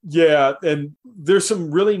 Yeah, and there's some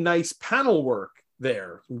really nice panel work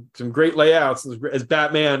there. Some great layouts as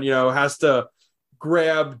Batman, has to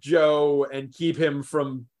grab Joe and keep him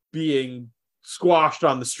from being squashed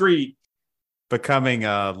on the street. Becoming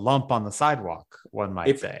a lump on the sidewalk, one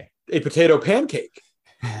might say. A potato pancake.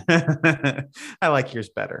 I like yours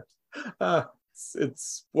better.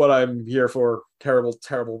 It's what I'm here for. Terrible,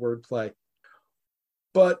 terrible wordplay.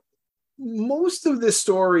 But most of this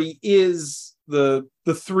story is the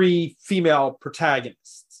three female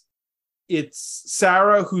protagonists. It's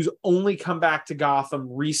Sarah, who's only come back to Gotham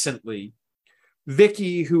recently.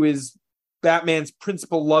 Vicky, who is Batman's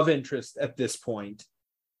principal love interest at this point.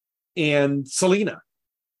 And Selina.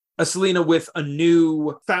 A Selina with a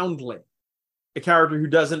new foundling. A character who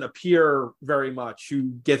doesn't appear very much, who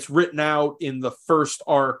gets written out in the first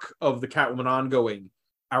arc of the Catwoman ongoing,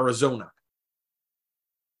 Arizona.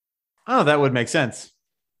 Oh, that would make sense.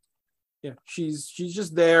 Yeah, she's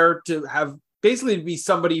just there to have basically to be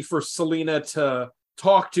somebody for Selina to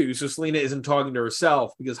talk to, so Selina isn't talking to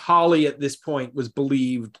herself, because Holly at this point was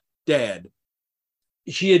believed dead.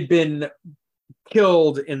 She had been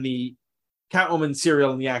killed in the Catwoman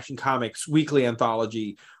serial in the Action Comics weekly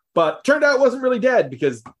anthology, but turned out wasn't really dead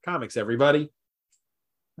because comics, everybody.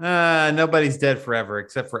 Nobody's dead forever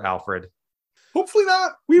except for Alfred. Hopefully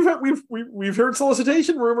not. We've heard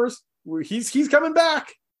solicitation rumors. He's coming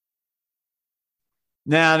back.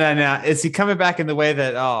 No. Is he coming back in the way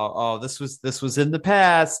that this was in the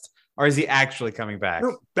past, or is he actually coming back?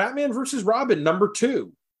 No, Batman versus Robin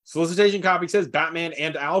 #2. Solicitation copy says Batman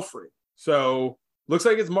and Alfred. So looks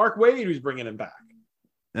like it's Mark Waid who's bringing him back.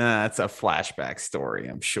 That's a flashback story,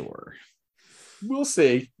 I'm sure. We'll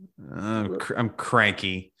see. I'm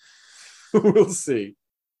cranky. We'll see.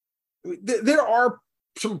 There are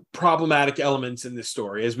some problematic elements in this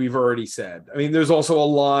story, as we've already said. I mean, there's also a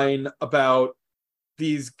line about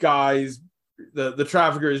these guys, the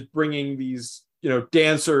traffickers, bringing these,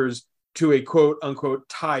 dancers to a quote unquote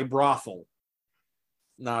Thai brothel.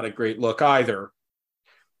 Not a great look either.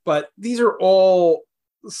 But these are all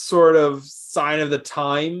sort of sign of the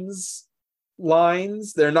times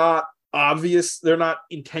lines. They're not obvious. They're not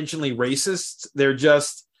intentionally racist. They're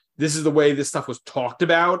just, this is the way this stuff was talked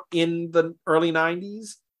about in the early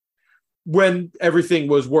 90s when everything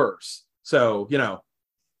was worse. So,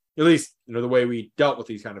 at least, the way we dealt with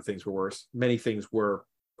these kind of things were worse. Many things were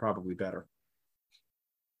probably better.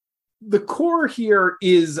 The core here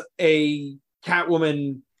is a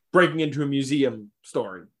Catwoman breaking into a museum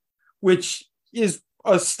story, which is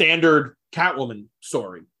a standard Catwoman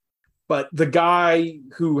story. But the guy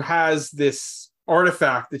who has this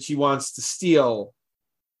artifact that she wants to steal,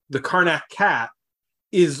 the Karnak cat,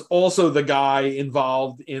 is also the guy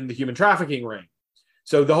involved in the human trafficking ring.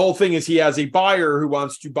 So the whole thing is he has a buyer who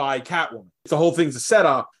wants to buy Catwoman. The whole thing's a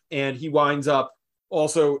setup, and he winds up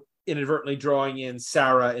also inadvertently drawing in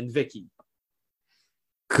Sarah and Vicky.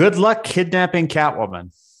 Good luck kidnapping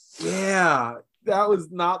Catwoman. Yeah, that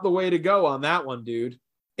was not the way to go on that one, dude.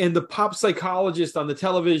 And the pop psychologist on the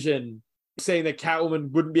television saying that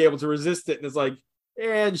Catwoman wouldn't be able to resist it. And it's like,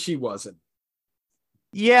 and she wasn't.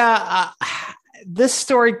 Yeah, this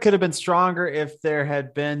story could have been stronger if there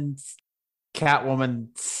had been Catwoman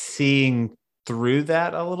seeing through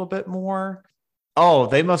that a little bit more. Oh,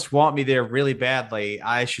 they must want me there really badly.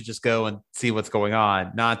 I should just go and see what's going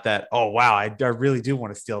on. Not that, oh, wow, I really do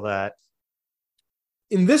want to steal that.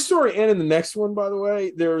 In this story and in the next one, by the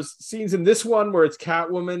way, there's scenes in this one where it's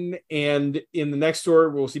Catwoman, and in the next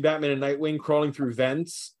story we'll see Batman and Nightwing crawling through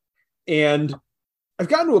vents. And I've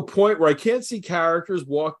gotten to a point where I can't see characters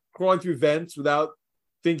crawling through vents without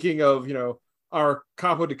thinking of, our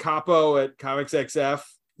capo de capo at Comics XF,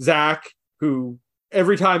 Zach, who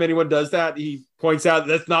every time anyone does that, he points out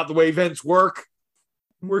that's not the way vents work.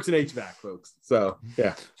 It works in HVAC, folks. So,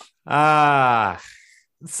 yeah.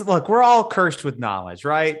 So look, we're all cursed with knowledge,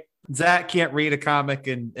 right? Zach can't read a comic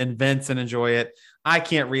and vents and enjoy it. I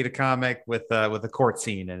can't read a comic with a court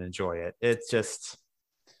scene and enjoy it. It's just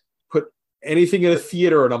anything in a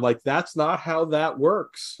theater, and I'm like, that's not how that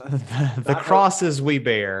works. The crosses we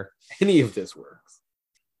bear. Any of this works.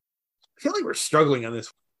 I feel like we're struggling on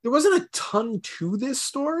this. There wasn't a ton to this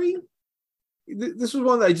story. This was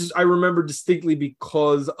one that I remember distinctly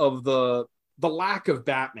because of the lack of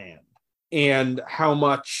Batman and how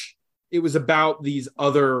much it was about these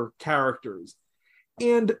other characters.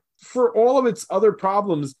 And for all of its other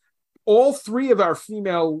problems, all three of our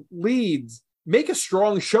female leads make a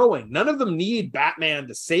strong showing. None of them need Batman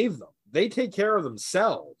to save them. They take care of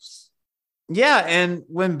themselves. Yeah, and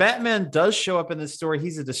when Batman does show up in this story,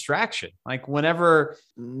 he's a distraction. Like whenever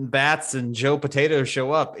Bats and Joe Potato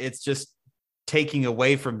show up, it's just taking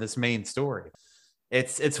away from this main story.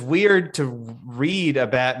 It's weird to read a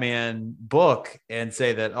Batman book and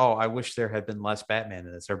say that, oh, I wish there had been less Batman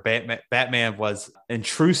in this, or Batman was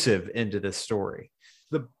intrusive into this story.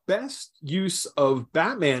 The best use of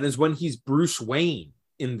Batman is when he's Bruce Wayne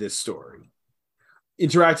in this story,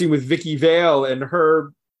 interacting with Vicky Vale and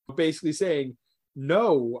her basically saying,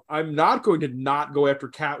 no, I'm not going to not go after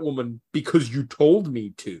Catwoman because you told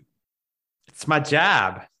me to. It's my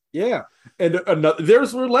job. Yeah. And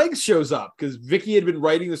there's where Legs shows up, because Vicky had been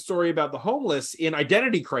writing the story about the homeless in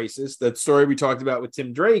Identity Crisis, that story we talked about with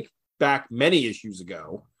Tim Drake back many issues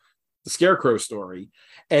ago, the Scarecrow story.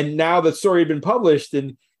 And now the story had been published,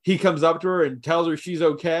 and he comes up to her and tells her she's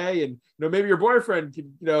okay. And, maybe your boyfriend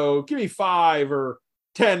can, give me $5 or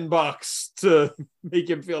 $10 to make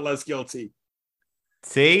him feel less guilty.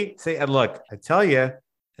 See, and look, I tell you,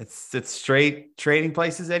 it's straight Trading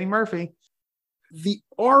Places Eddie Murphy. The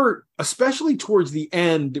art, especially towards the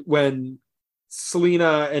end when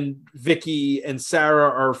Selina and Vicky and Sarah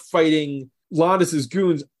are fighting Landis's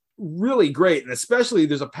goons, really great. And especially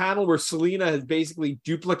there's a panel where Selina has basically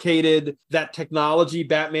duplicated that technology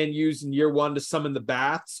Batman used in year 1 to summon the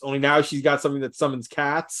bats, only now she's got something that summons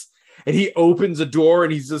cats. And he opens a door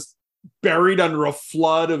and he's just buried under a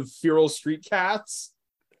flood of feral street cats.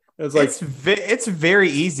 It's like it's very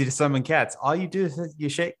easy to summon cats. All you do is you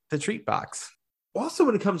shake the treat box. Also,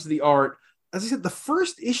 when it comes to the art, as I said, the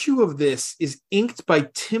first issue of this is inked by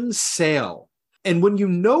Tim Sale. And when you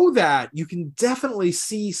know that, you can definitely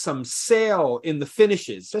see some Sale in the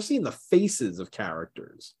finishes, especially in the faces of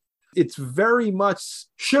characters. It's very much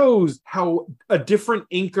shows how a different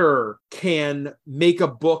inker can make a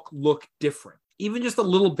book look different, even just a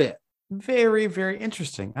little bit. Very, very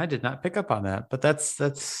interesting. I did not pick up on that, but that's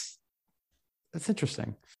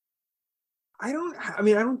interesting. I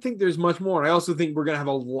don't think there's much more. I also think we're going to have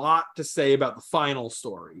a lot to say about the final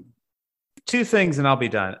story. 2 things and I'll be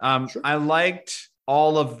done. Sure. I liked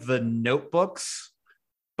all of the notebooks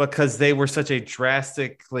because they were such a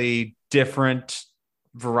drastically different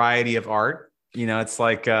variety of art. It's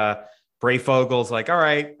like Brayfogel's like, all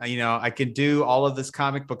right, I can do all of this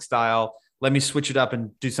comic book style. Let me switch it up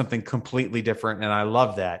and do something completely different. And I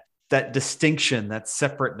love that. That distinction, that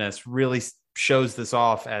separateness really shows this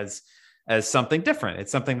off as something different.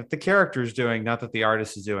 It's something that the character is doing, not that the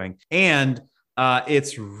artist is doing. And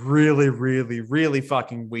it's really, really, really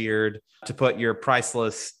fucking weird to put your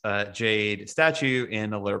priceless Jade statue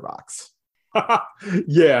in a litter box.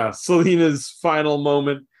 Yeah, Selina's final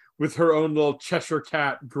moment with her own little Cheshire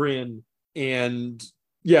cat grin, and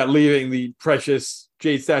leaving the precious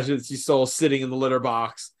Jade statue that she stole sitting in the litter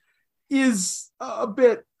box is a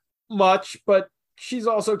bit much, but she's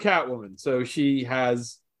also Catwoman, so she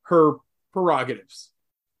has her prerogatives.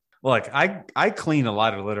 Look, I clean a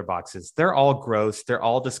lot of litter boxes. They're all gross. They're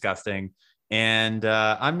all disgusting. And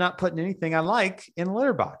I'm not putting anything I like in a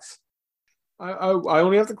litter box. I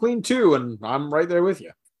only have to clean 2, and I'm right there with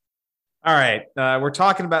you. All right. We're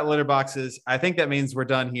talking about litter boxes. I think that means we're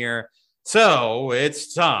done here. So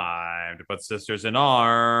it's time to put Sisters in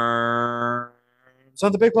Arms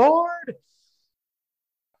on the big board.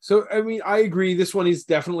 So, I agree. This one is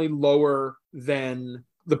definitely lower than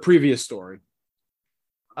the previous story.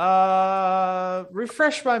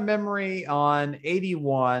 Refresh my memory on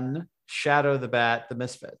 81, Shadow the Bat, The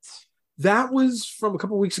Misfits. That was from a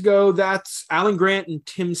couple weeks ago. That's Alan Grant and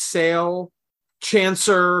Tim Sale.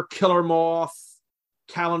 Chancer, Killer Moth,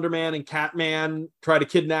 Calendar Man, and Catman try to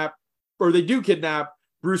kidnap, or they do kidnap,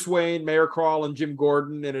 Bruce Wayne, Mayor Crawl, and Jim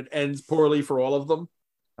Gordon, and it ends poorly for all of them.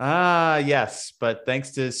 Yes, but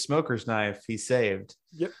thanks to Smoker's Knife, he's saved.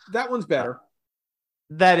 Yep, that one's better.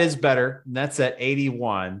 That is better. And that's at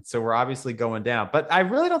 81. So we're obviously going down. But I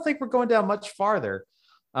really don't think we're going down much farther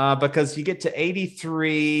because you get to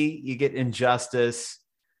 83, you get Injustice,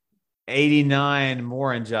 89,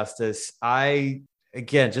 more Injustice.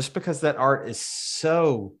 Again, just because that art is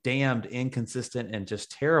so damned inconsistent and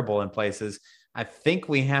just terrible in places, I think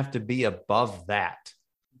we have to be above that.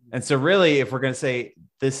 And so really, if we're going to say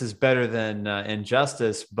this is better than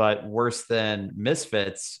Injustice, but worse than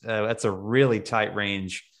Misfits, that's a really tight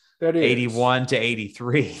range. That is 81 to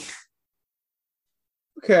 83.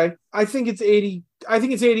 Okay. I think it's 80. I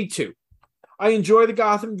think it's 82. I enjoy the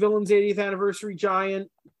Gotham Villains 80th Anniversary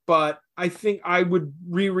Giant, but I think I would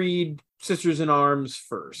reread Sisters in Arms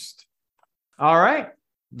first. All right.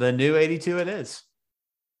 The new 82 it is.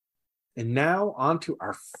 And now on to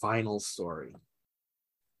our final story.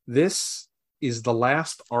 This is The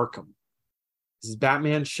Last Arkham. This is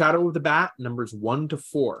Batman Shadow of the Bat, numbers 1 to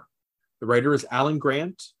 4. The writer is Alan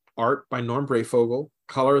Grant, art by Norm Brayfogle,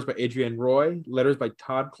 colors by Adrienne Roy, letters by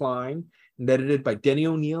Todd Klein, and edited by Denny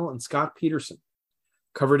O'Neil and Scott Peterson.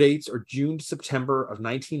 Cover dates are June to September of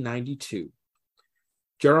 1992.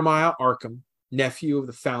 Jeremiah Arkham, nephew of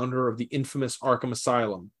the founder of the infamous Arkham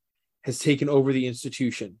Asylum, has taken over the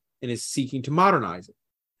institution and is seeking to modernize it,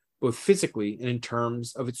 both physically and in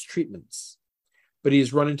terms of its treatments. But he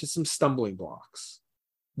has run into some stumbling blocks.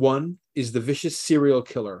 One is the vicious serial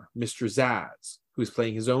killer, Mr. Zsasz, who is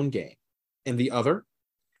playing his own game, and the other,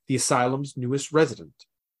 the asylum's newest resident,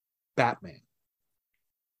 Batman.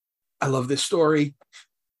 I love this story.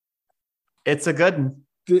 It's a good one.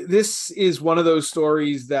 This is one of those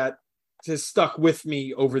stories that has stuck with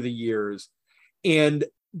me over the years. And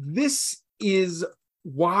this is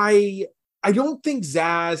why I don't think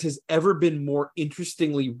Zsasz has ever been more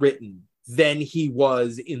interestingly written than he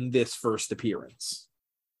was in this first appearance.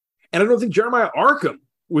 And I don't think Jeremiah Arkham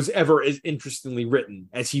was ever as interestingly written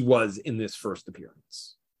as he was in this first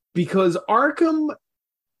appearance. Because Arkham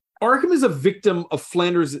is a victim of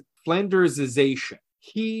Flandersization.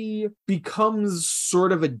 He becomes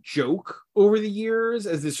sort of a joke over the years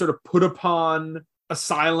as this sort of put upon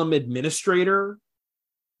asylum administrator,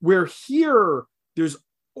 where here there's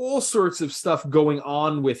all sorts of stuff going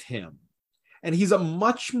on with him. And he's a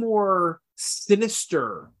much more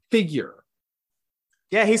sinister figure.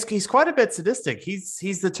 Yeah, he's quite a bit sadistic.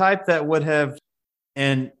 He's the type that would have,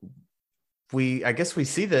 and I guess we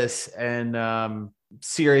see this in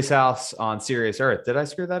Serious House on Serious Earth. Did I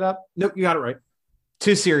screw that up? Nope, you got it right.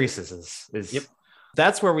 Two Seriouses is yep.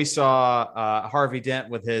 That's where we saw Harvey Dent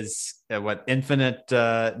with his infinite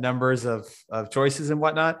numbers of choices and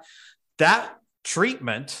whatnot. That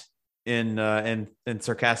treatment in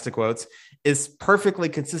sarcastic quotes is perfectly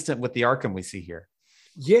consistent with the Arkham we see here.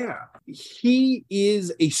 Yeah, he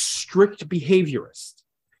is a strict behaviorist.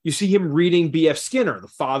 You see him reading B.F. Skinner, the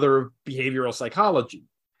father of behavioral psychology.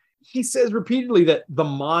 He says repeatedly that the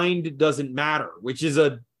mind doesn't matter, which is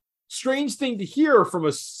a strange thing to hear from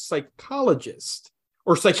a psychologist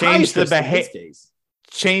or psychiatrist in this case.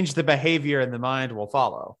 Change the behavior and the mind will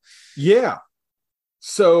follow. Yeah.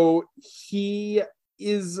 So he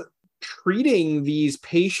is treating these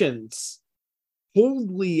patients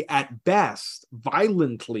coldly at best,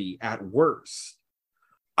 violently at worst.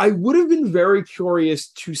 I would have been very curious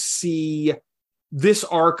to see this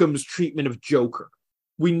Arkham's treatment of Joker.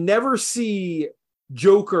 We never see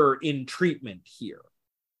Joker in treatment here.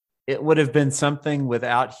 It would have been something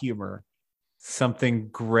without humor, something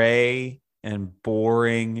gray and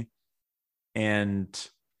boring, and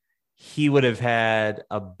he would have had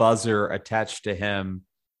a buzzer attached to him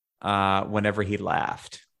whenever he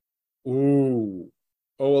laughed. Ooh.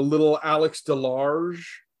 Oh, a little Alex DeLarge,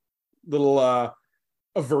 little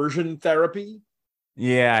aversion therapy.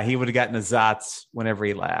 Yeah, he would have gotten a Zotz whenever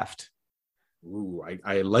he laughed. Ooh,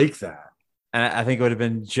 I like that. And I think it would have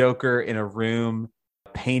been Joker in a room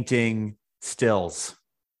painting stills.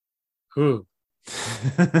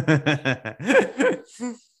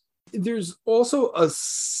 There's also a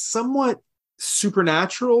somewhat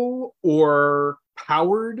supernatural or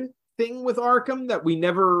powered thing with Arkham that we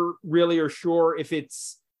never really are sure if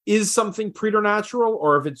is something preternatural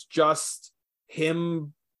or if it's just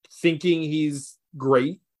him thinking he's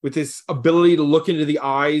great with this ability to look into the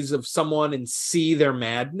eyes of someone and see their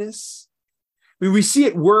madness. I mean, we see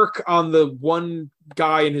it work on the one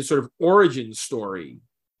guy in his sort of origin story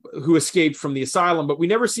who escaped from the asylum, but we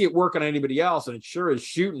never see it work on anybody else, and it sure as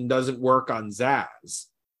shooting doesn't work on Zsasz.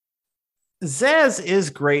 Zsasz is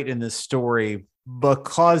great in this story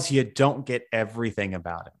because you don't get everything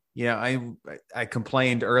about him. You know, I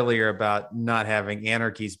complained earlier about not having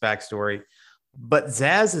Anarchy's backstory, but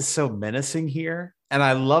Zsasz is so menacing here. And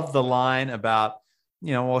I love the line about,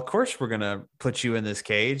 well, of course we're going to put you in this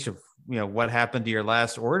cage of, what happened to your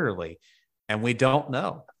last orderly. And we don't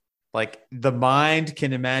know. Like, the mind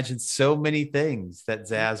can imagine so many things that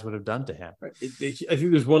Zsasz would have done to him. I think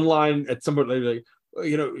there's one line at some point like,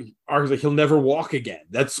 Arkham's like, he'll never walk again.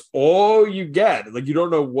 That's all you get. Like, you don't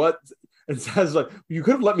know what. And Zsasz is like, you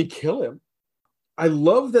could have let me kill him. I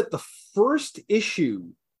love that the first issue,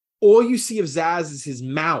 all you see of Zsasz is his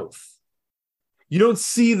mouth. You don't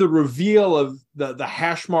see the reveal of the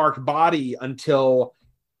hash marked body until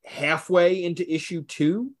halfway into issue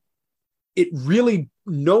 2. It really,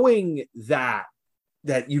 knowing that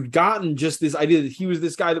you'd gotten just this idea that he was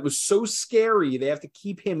this guy that was so scary, they have to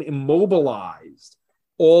keep him immobilized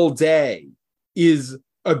all day, is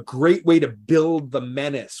a great way to build the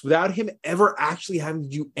menace without him ever actually having to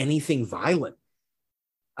do anything violent.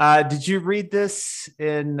 Did you read this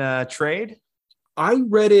in trade? I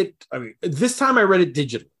read it. I mean, this time I read it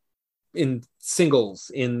digitally in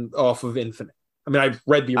singles off of Infinite. I mean, I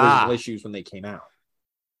read the original issues when they came out.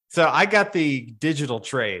 So I got the digital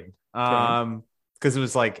trade because it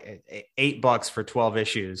was like $8 for 12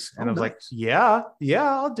 issues. And I was like, yeah,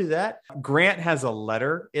 I'll do that. Grant has a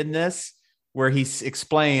letter in this where he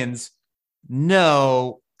explains,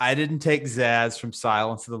 no, I didn't take Zsasz from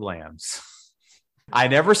Silence of the Lambs. I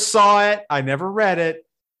never saw it. I never read it.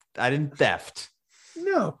 I didn't theft.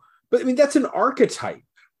 No, but I mean, that's an archetype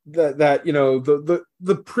that you know,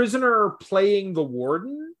 the prisoner playing the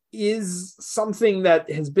warden is something that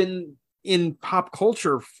has been in pop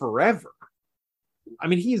culture forever. I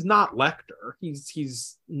mean, he's not Lecter.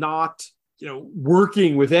 He's not, you know,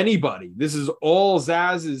 working with anybody. This is all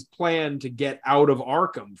Zsasz's plan to get out of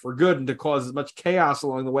Arkham for good and to cause as much chaos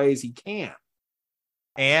along the way as he can.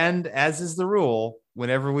 And as is the rule,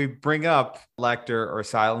 whenever we bring up Lecter or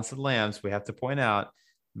Silence of the Lambs, we have to point out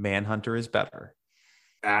Manhunter is better.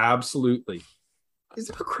 Absolutely. Is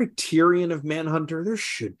there a criterion of Manhunter? There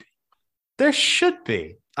should be. There should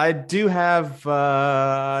be. I do have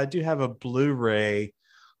a Blu-ray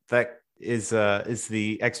that is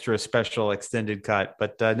the extra special extended cut,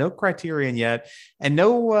 but no Criterion yet, and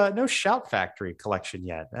no Shout Factory collection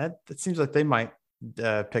yet. That seems like they might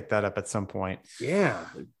pick that up at some point. Yeah,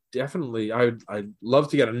 definitely. I'd love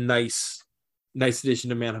to get a nice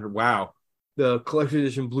edition of Manhunter. Wow. The collector's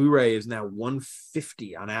edition Blu-ray is now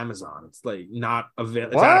 $150 on Amazon. It's like not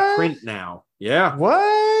available. It's out of print now. Yeah.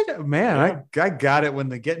 What? Man, yeah. I got it when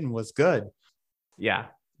the getting was good. Yeah.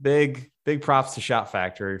 Big props to Shout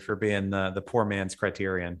Factory for being the poor man's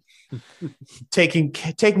Criterion. taking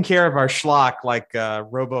care of our schlock like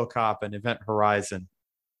RoboCop and Event Horizon.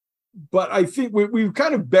 But I think we've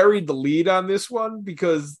kind of buried the lead on this one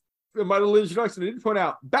because in my little introduction, I didn't point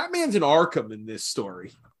out Batman's in Arkham in this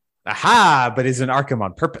story. Aha, but he's in Arkham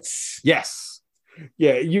on purpose. Yes.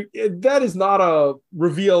 Yeah, that is not a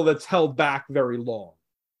reveal that's held back very long.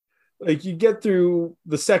 Like, you get through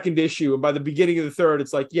the second issue, and by the beginning of the third,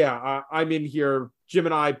 it's like, yeah, I'm in here. Jim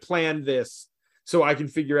and I planned this so I can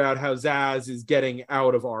figure out how Zsasz is getting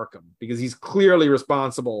out of Arkham, because he's clearly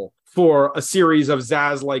responsible for a series of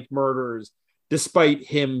Zsasz-like murders, despite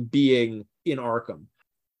him being in Arkham.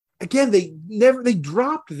 Again, they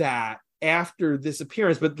dropped that after this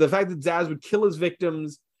appearance, but the fact that Zsasz would kill his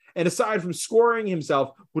victims, and aside from scoring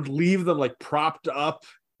himself, would leave them like propped up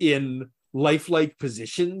in lifelike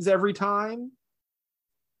positions every time.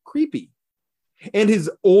 Creepy. And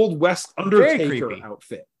his Old West Undertaker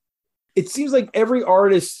outfit. It seems like every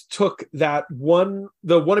artist took the one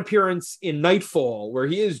appearance in Nightfall where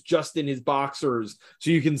he is just in his boxers,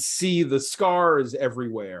 so you can see the scars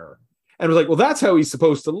everywhere, and was like, well, that's how he's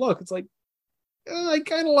supposed to look. It's like, I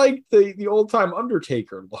kind of like the old time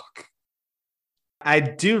Undertaker look. I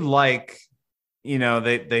do like, you know,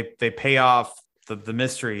 they pay off the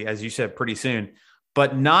mystery, as you said, pretty soon,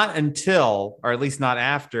 but not until, or at least not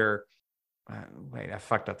after. Wait, I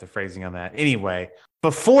fucked up the phrasing on that. Anyway,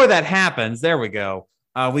 before that happens, there we go.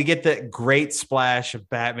 We get that great splash of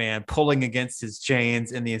Batman pulling against his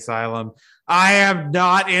chains in the asylum. I am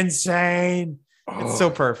not insane. Oh, it's so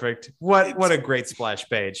perfect. What a great splash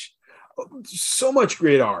page. So much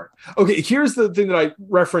great art. Okay, here's the thing that I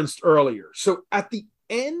referenced earlier. So at the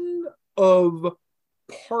end of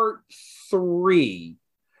part 3,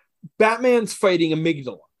 Batman's fighting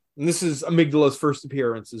Amygdala. And this is Amygdala's first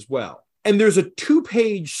appearance as well. And there's a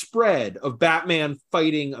 2-page spread of Batman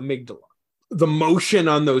fighting Amygdala. The motion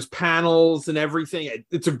on those panels and everything.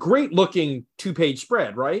 It's a great looking 2-page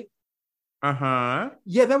spread, right? Uh-huh.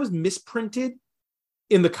 Yeah, that was misprinted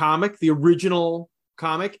in the comic, the original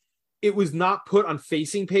comic. It was not put on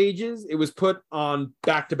facing pages. It was put on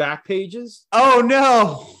back-to-back pages. Oh,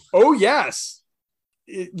 no. Oh, yes.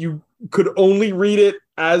 You could only read it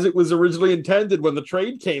as it was originally intended when the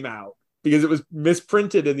trade came out, because it was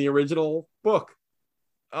misprinted in the original book.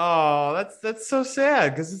 Oh, that's so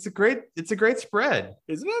sad, because it's a great spread,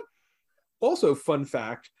 isn't it? Also, fun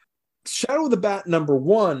fact, Shadow of the Bat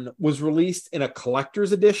 #1 was released in a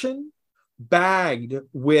collector's edition, bagged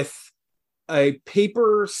with a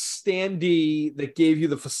paper standee that gave you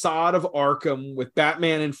the facade of Arkham with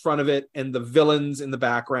Batman in front of it and the villains in the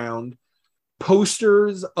background,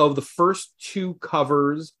 posters of the first two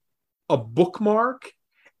covers, a bookmark,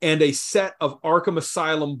 and a set of Arkham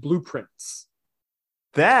Asylum blueprints.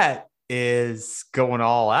 That is going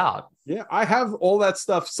all out. Yeah, I have all that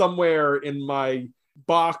stuff somewhere in my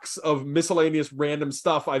box of miscellaneous random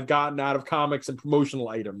stuff I've gotten out of comics and promotional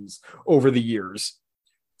items over the years.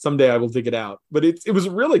 Someday I will dig it out. But it was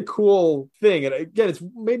a really cool thing. And again, it's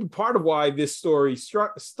maybe part of why this story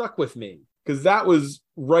stuck with me, because that was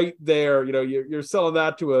right there. You know, you're selling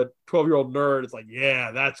that to a 12-year-old nerd. It's like,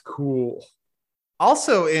 yeah, that's cool.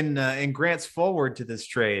 Also, in Grant's forward to this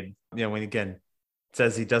trade, you know, when again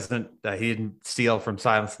says he didn't steal from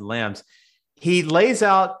Silence of the Lambs, he lays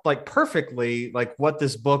out like perfectly like what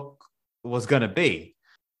this book was going to be.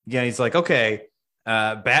 Yeah, he's like, okay,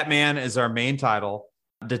 Batman is our main title.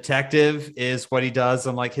 Detective is what he does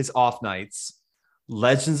on like his off nights.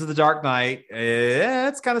 Legends of the Dark Knight,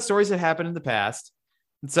 it's kind of stories that happened in the past.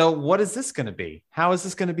 And so what is this going to be? How is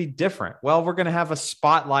this going to be different? Well, we're going to have a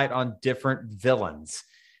spotlight on different villains.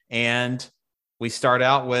 And we start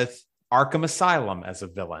out with Arkham Asylum as a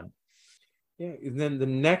villain. Yeah, and then the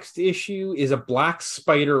next issue is a Black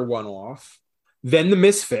Spider one-off. Then the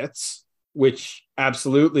Misfits, which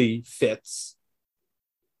absolutely fits.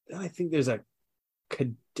 Then I think there's a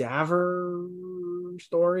Cadaver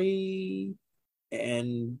story,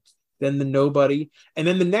 and then the Nobody, and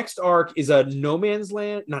then the next arc is a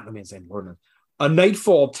a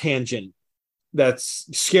Nightfall tangent that's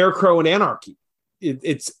Scarecrow and Anarchy.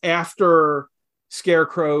 It's after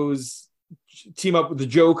Scarecrow's team up with the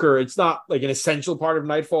Joker. It's not like an essential part of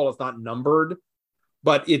Nightfall. It's not numbered,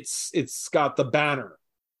 but it's got the banner,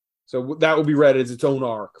 so that will be read as its own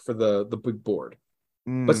arc for the big board.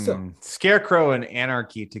 But still, Scarecrow and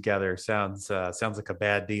Anarchy together sounds like a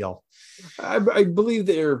bad deal. I believe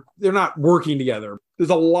they're not working together. There's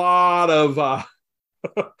a lot of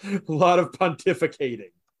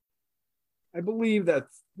pontificating. I believe that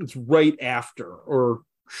it's right after or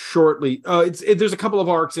shortly. There's a couple of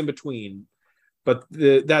arcs in between, but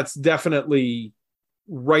that's definitely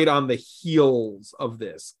right on the heels of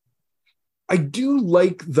this. I do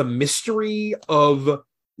like the mystery of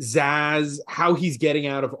Zsasz, how he's getting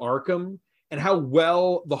out of Arkham, and how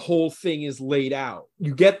well the whole thing is laid out.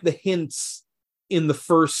 You get the hints in the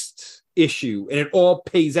first issue, and it all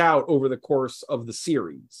pays out over the course of the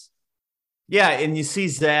series. Yeah, and you see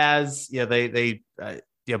Zsasz. Yeah, they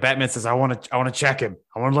Batman says, "I want to check him.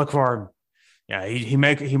 I want to look for him." Yeah, he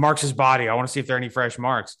marks his body. I want to see if there are any fresh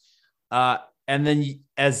marks. And then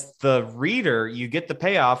as the reader, you get the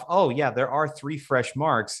payoff. Oh yeah, there are 3 fresh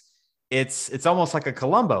marks. It's almost like a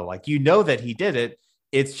Columbo. Like, you know that he did it.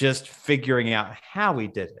 It's just figuring out how he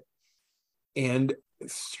did it. And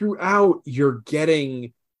throughout, you're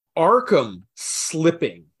getting Arkham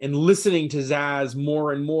slipping and listening to Zsasz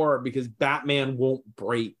more and more because Batman won't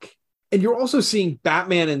break. And you're also seeing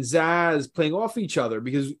Batman and Zsasz playing off each other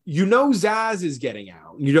because you know Zsasz is getting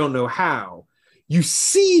out and you don't know how. You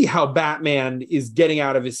see how Batman is getting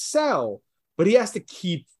out of his cell, but he has to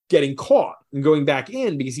keep getting caught and going back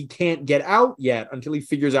in because he can't get out yet until he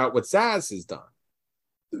figures out what Zsasz has done.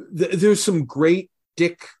 There's some great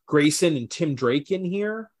Dick Grayson and Tim Drake in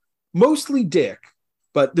here, mostly Dick,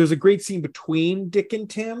 but there's a great scene between Dick and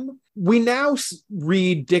Tim. We now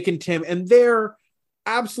read Dick and Tim, and they're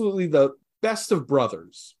absolutely the best of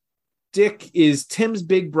brothers. Dick is Tim's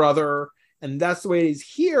big brother, and that's the way it is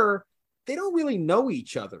here. They don't really know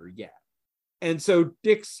each other yet. And so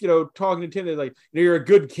Dick's, talking to Tim, they're like, you're a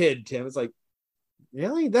good kid, Tim. It's like,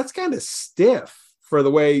 really? That's kind of stiff for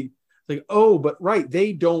the way, like, oh, but right,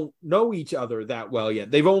 they don't know each other that well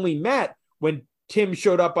yet. They've only met when Tim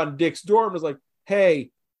showed up on Dick's door and was like,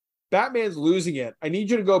 hey, Batman's losing it. I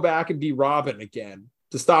need you to go back and be Robin again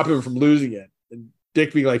to stop him from losing it. And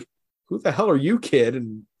Dick being like, who the hell are you, kid?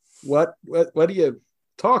 And what are you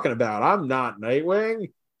talking about? I'm not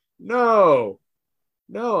Nightwing. No,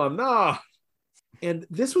 I'm not. And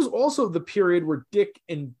this was also the period where Dick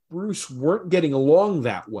and Bruce weren't getting along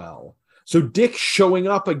that well. So Dick showing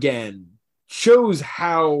up again shows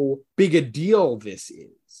how big a deal this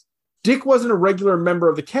is. Dick wasn't a regular member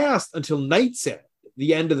of the cast until Knight's End,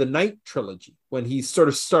 the end of the Knight trilogy, when he sort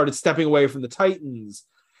of started stepping away from the Titans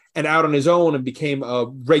and out on his own and became a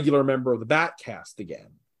regular member of the Bat cast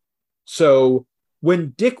again. So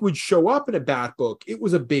when Dick would show up in a Bat book, it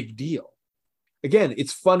was a big deal. Again,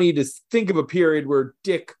 it's funny to think of a period where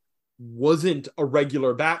Dick wasn't a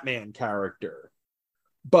regular Batman character.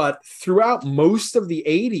 But throughout most of the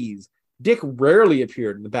 80s, Dick rarely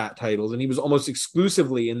appeared in the Bat titles, and he was almost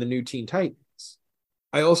exclusively in the New Teen Titans.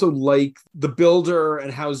 I also like the Builder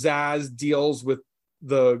and how Zsasz deals with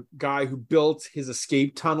the guy who built his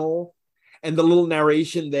escape tunnel, and the little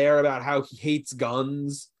narration there about how he hates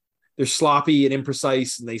guns. They're sloppy and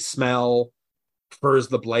imprecise, and they smell, prefers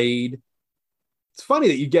the blade. It's funny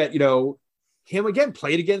that you get, him again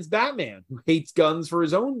played against Batman, who hates guns for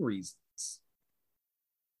his own reasons.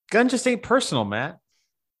 Gun just ain't personal, Matt.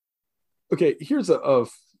 Okay, here's a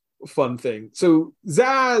fun thing. So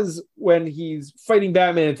Zsasz, when he's fighting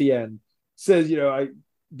Batman at the end, says,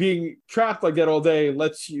 being trapped like that all day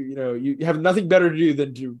lets you, you have nothing better to do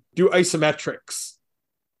than to do isometrics.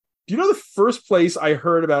 Do you know the first place I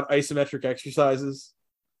heard about isometric exercises?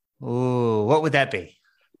 Ooh, what would that be?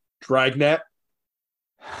 Dragnet.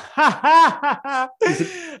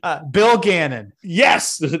 Bill Gannon.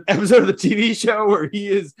 Yes, there's an episode of the TV show where he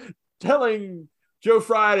is telling Joe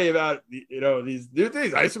Friday about these new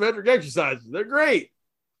things, isometric exercises. They're great.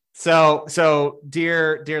 So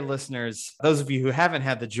dear listeners, those of you who haven't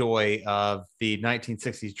had the joy of the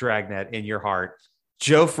 1960s Dragnet in your heart,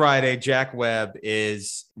 Joe Friday, Jack Webb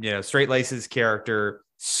is Straight Lace's character,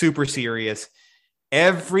 super serious.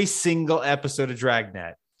 Every single episode of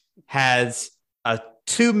Dragnet has a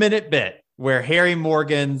 2-minute bit where Harry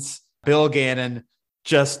Morgan's Bill Gannon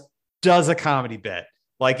just does a comedy bit.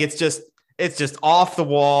 Like it's just off the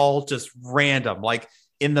wall, just random. Like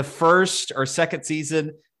in the first or second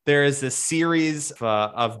season, there is this series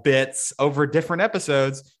of bits over different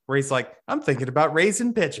episodes where he's like, I'm thinking about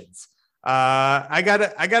raising pigeons. I got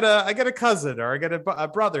a cousin or I got a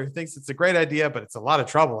brother who thinks it's a great idea, but it's a lot of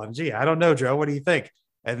trouble. And gee, I don't know, Joe, what do you think?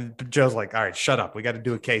 And Joe's like, all right, shut up. We got to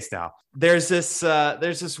do a case now. There's this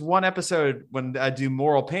one episode when I do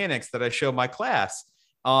Moral Panics that I show my class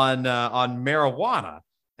on marijuana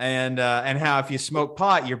and how if you smoke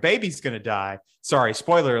pot, your baby's going to die. Sorry,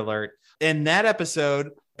 spoiler alert. In that episode,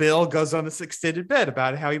 Bill goes on this extended bit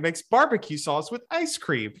about how he makes barbecue sauce with ice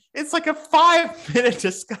cream. It's like a 5-minute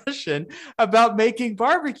discussion about making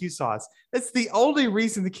barbecue sauce. It's the only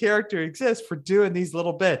reason the character exists, for doing these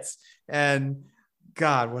little bits. And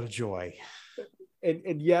God, what a joy.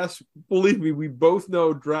 And yes, believe me, we both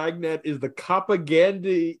know Dragnet is the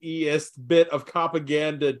propaganda-iest bit of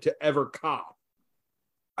propaganda to ever cop.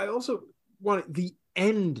 I also want the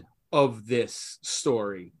end of this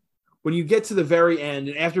story. When you get to the very end,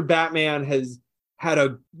 and after Batman has had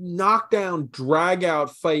a knockdown,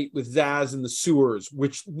 drag-out fight with Zsasz in the sewers,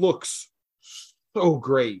 which looks so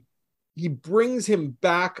great, he brings him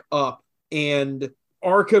back up, and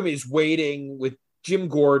Arkham is waiting with Jim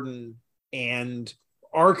Gordon, and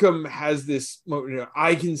Arkham has this,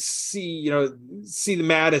 I can see the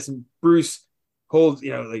Mattis, and Bruce holds,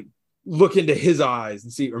 look into his eyes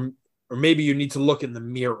and see, or maybe you need to look in the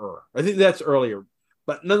mirror. I think that's earlier.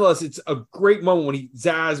 But nonetheless, it's a great moment when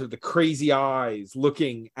Zsasz with the crazy eyes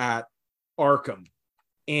looking at Arkham.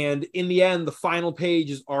 And in the end, the final page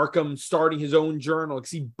is Arkham starting his own journal because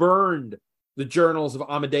he burned the journals of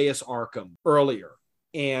Amadeus Arkham earlier.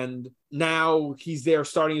 And now he's there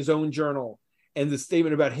starting his own journal. And the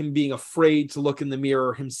statement about him being afraid to look in the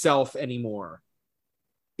mirror himself anymore.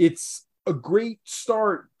 It's a great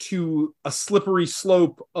start to a slippery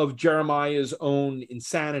slope of Jeremiah's own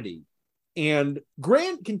insanity. And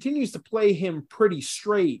Grant continues to play him pretty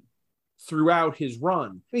straight throughout his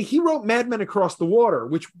run. I mean, he wrote Mad Men Across the Water,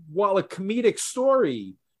 which, while a comedic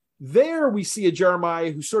story, there we see a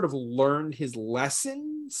Jeremiah who sort of learned his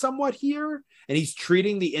lesson somewhat here, and he's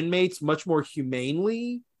treating the inmates much more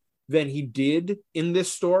humanely than he did in this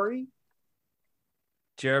story.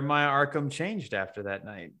 Jeremiah Arkham changed after that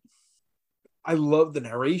night. I love the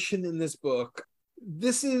narration in this book.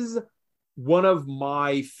 This is one of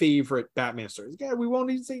my favorite Batman stories. Again, we won't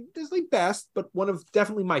even say this is like best, but one of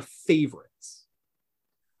definitely my favorites.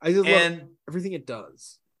 I just love everything it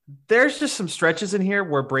does. There's just some stretches in here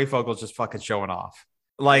where Breyfogle's just fucking showing off.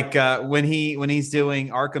 Like when he's doing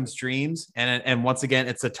Arkham's Dreams, and once again,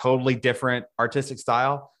 it's a totally different artistic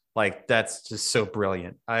style. Like that's just so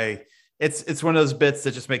brilliant. It's one of those bits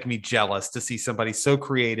that just make me jealous to see somebody so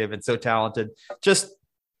creative and so talented, just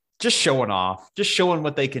showing off, just showing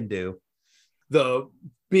what they can do. The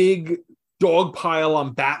big dog pile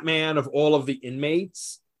on Batman of all of the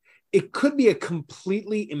inmates. It could be a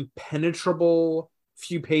completely impenetrable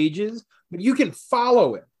few pages, but you can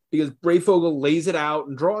follow it because Breyfogle lays it out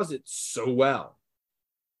and draws it so well.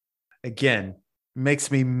 Again,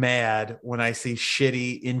 makes me mad when I see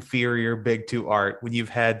shitty, inferior Big Two art when you've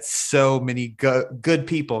had so many good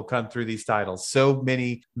people come through these titles, so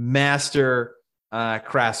many master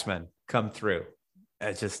craftsmen come through.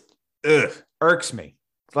 It just irks me.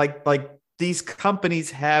 Like these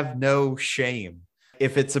companies have no shame.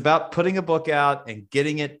 If it's about putting a book out and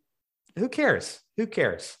getting it, who cares? Who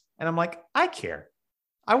cares? And I'm like, I care.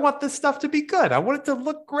 I want this stuff to be good. I want it to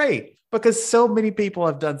look great because so many people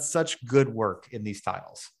have done such good work in these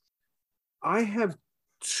titles. I have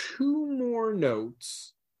two more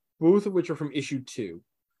notes, both of which are from issue 2.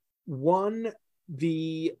 One,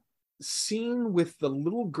 the scene with the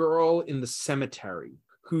little girl in the cemetery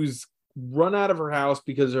who's run out of her house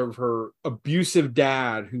because of her abusive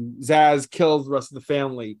dad, who Zsasz kills the rest of the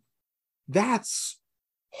family. That's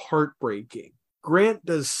heartbreaking. Grant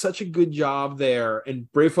does such a good job there, and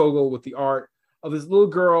Breyfogle with the art of this little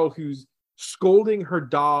girl who's scolding her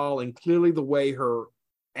doll, and clearly the way her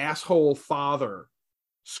asshole father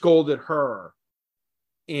scolded her,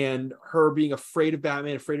 and her being afraid of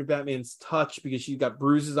Batman, afraid of Batman's touch because she's got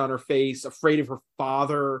bruises on her face, afraid of her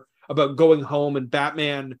father, about going home, and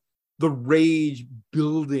Batman, the rage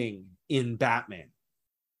building in Batman.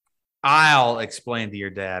 I'll explain to your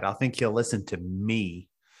dad. I think he'll listen to me.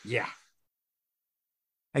 Yeah.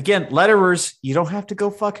 Again, letterers, you don't have to go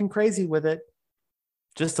fucking crazy with it.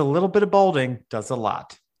 Just a little bit of bolding does a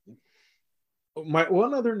lot. My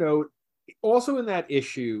one other note, also in that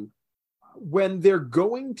issue, when they're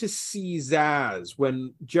going to see Zsasz,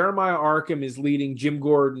 when Jeremiah Arkham is leading Jim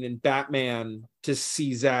Gordon and Batman to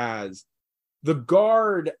see Zsasz, the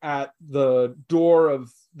guard at the door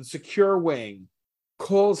of the secure wing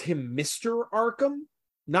calls him Mr. Arkham,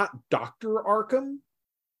 not Dr. Arkham.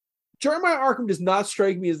 Jeremiah Arkham does not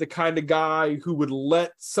strike me as the kind of guy who would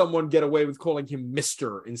let someone get away with calling him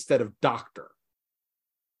Mr. instead of Doctor.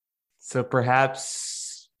 So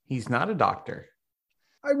perhaps he's not a doctor.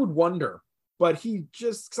 I would wonder, but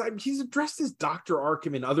he's addressed as Dr.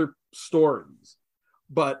 Arkham in other stories.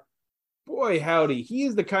 But boy, howdy, he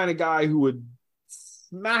is the kind of guy who would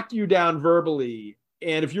smack you down verbally,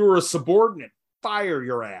 and if you were a subordinate, fire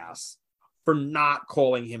your ass for not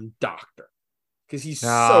calling him doctor, because he's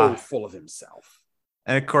so full of himself.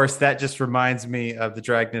 And of course, that just reminds me of the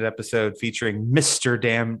Dragnet episode featuring Mr.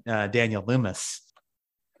 Daniel Loomis.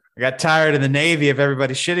 I got tired in the Navy of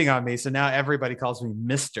everybody shitting on me, so now everybody calls me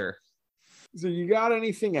Mr. So you got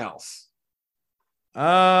anything else?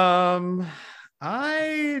 I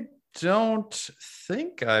don't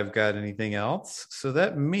think I've got anything else. So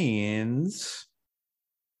that means,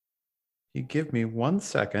 you give me 1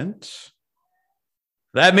 second.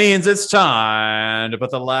 That means it's time to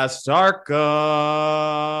put the last Arkham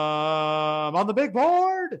on the big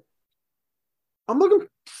board. I'm looking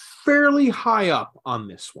fairly high up on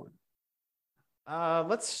this one.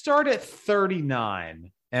 Let's start at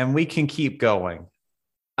 39 and we can keep going.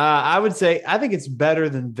 I would say I think it's better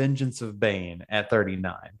than Vengeance of Bane at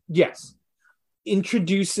 39. Yes.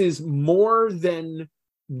 Introduces more than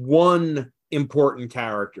one important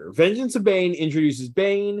character. Vengeance of Bane introduces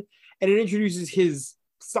Bane, and it introduces his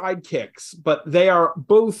sidekicks, but they are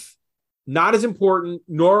both not as important,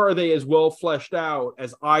 nor are they as well fleshed out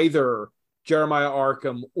as either Jeremiah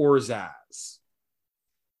Arkham or Zsasz.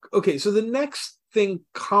 Okay, so the next thing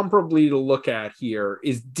comparably to look at here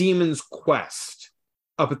is Demon's Quest,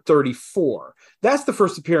 up at 34. That's the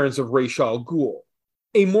first appearance of Ra's al Ghul,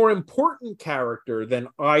 a more important character than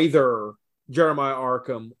either Jeremiah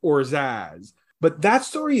Arkham or Zsasz. But that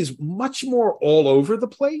story is much more all over the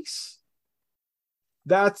place.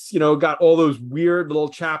 That's, got all those weird little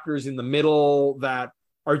chapters in the middle that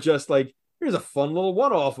are just like, here's a fun little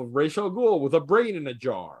one-off of Ra's al Ghul with a brain in a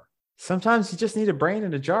jar. Sometimes you just need a brain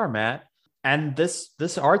in a jar, Matt. And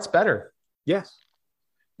this art's better. Yes.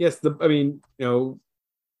 People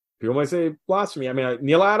might say blasphemy.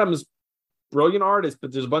 Neil Adams, brilliant artist,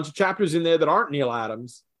 but there's a bunch of chapters in there that aren't Neil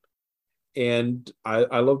Adams. And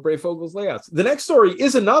I love Breyfogle's layouts. The next story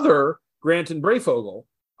is another Grant and Breyfogle,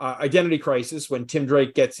 Identity Crisis, when Tim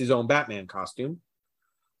Drake gets his own Batman costume.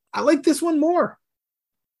 I like this one more.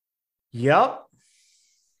 Yep.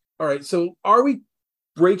 All right, so are we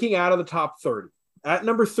breaking out of the top 30? At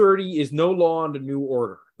number 30 is No Law and a New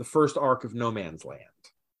Order, the first arc of No Man's Land.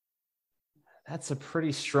 That's a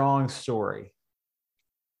pretty strong story.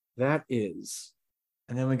 That is.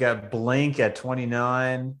 And then we got Blink at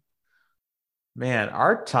 29. Man,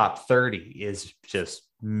 our top 30 is just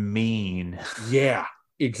mean. Yeah,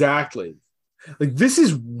 exactly. Like, this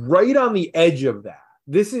is right on the edge of that.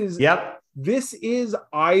 This is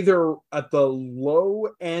either at the low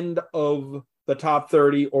end of the top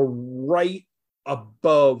 30 or right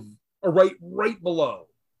above or right below.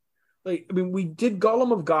 We did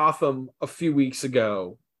Golem of Gotham a few weeks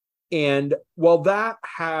ago, and while that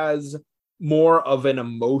has more of an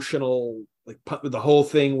emotional, the whole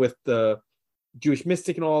thing with the Jewish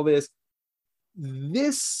mystic and all this,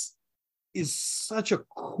 this is such a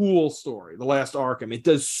cool story, The Last Arkham. It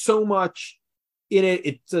does so much in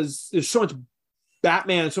it. There's so much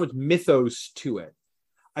Batman and so much mythos to it.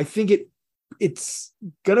 I think it's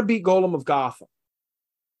gonna beat Golem of Gotham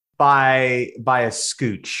by a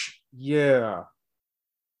scooch. Yeah.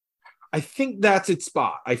 I think that's its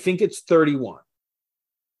spot. I think it's 31.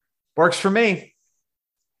 Works for me.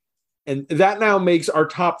 And that now makes our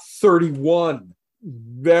top 31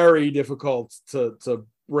 very difficult to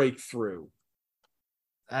break through.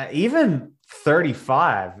 Even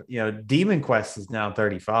 35, Demon Quest is now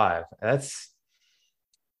 35.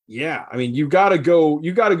 Yeah, I mean, you gotta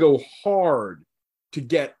go hard to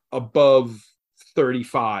get above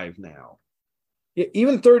 35 now. Yeah,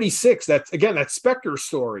 even 36, that Spectre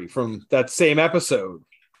story from that same episode.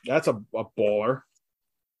 That's a baller.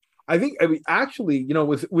 I mean, actually,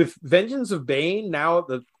 with Vengeance of Bane now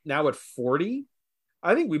at 40,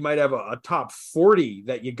 I think we might have a top 40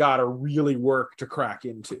 that you gotta really work to crack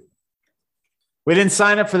into. We didn't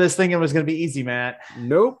sign up for this thinking it was going to be easy, Matt.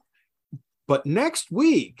 Nope. But next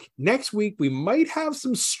week we might have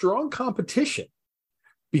some strong competition,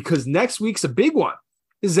 because next week's a big one.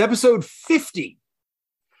 This is episode 50.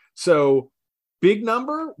 So big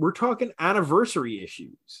number, we're talking anniversary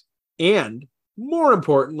issues. And more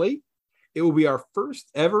importantly, it will be our first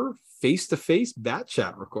ever face-to-face Bat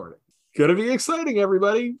Chat recording. Gonna be exciting,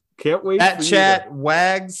 everybody. Can't wait. Bat Chat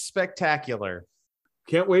Wags Spectacular.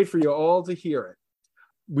 Can't wait for you all to hear it.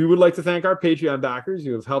 We would like to thank our Patreon backers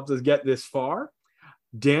who have helped us get this far.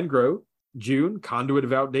 Dan Grote, June, conduit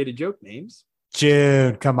of outdated joke names.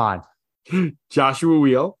 June, come on. Joshua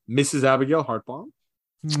Wheel, Mrs. Abigail Hartbaum.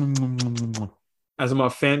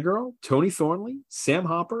 Asimov Fangirl, Tony Thornley, Sam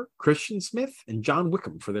Hopper, Christian Smith, and John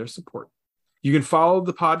Wickham for their support. You can follow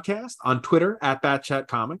the podcast on Twitter at Batchat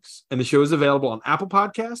Comics, and the show is available on Apple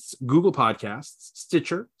Podcasts, Google Podcasts,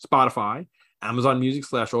 Stitcher, Spotify, Amazon Music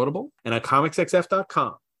 /Audible, and at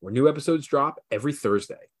comicsxf.com, where new episodes drop every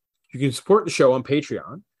Thursday. You can support the show on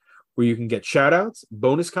Patreon, where you can get shout-outs,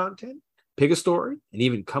 bonus content, pick a story, and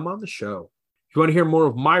even come on the show. If you want to hear more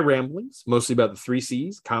of my ramblings, mostly about the 3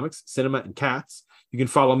 C's, comics, cinema, and cats, you can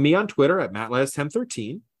follow me on Twitter at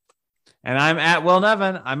MattLaz1013. And I'm at Will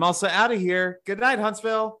Nevin. I'm also out of here. Good night,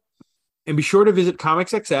 Huntsville. And be sure to visit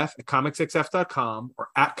ComicsXF at comicsxf.com or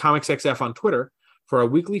at ComicsXF on Twitter for our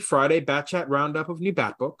weekly Friday Bat Chat roundup of new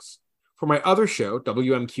Bat books. For my other show,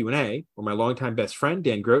 WMQ&A, where my longtime best friend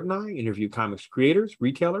Dan Grote and I interview comics creators,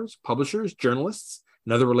 retailers, publishers, journalists,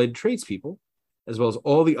 and other related tradespeople, as well as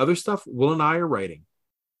all the other stuff Will and I are writing.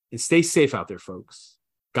 And stay safe out there, folks.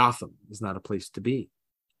 Gotham is not a place to be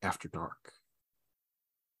after dark.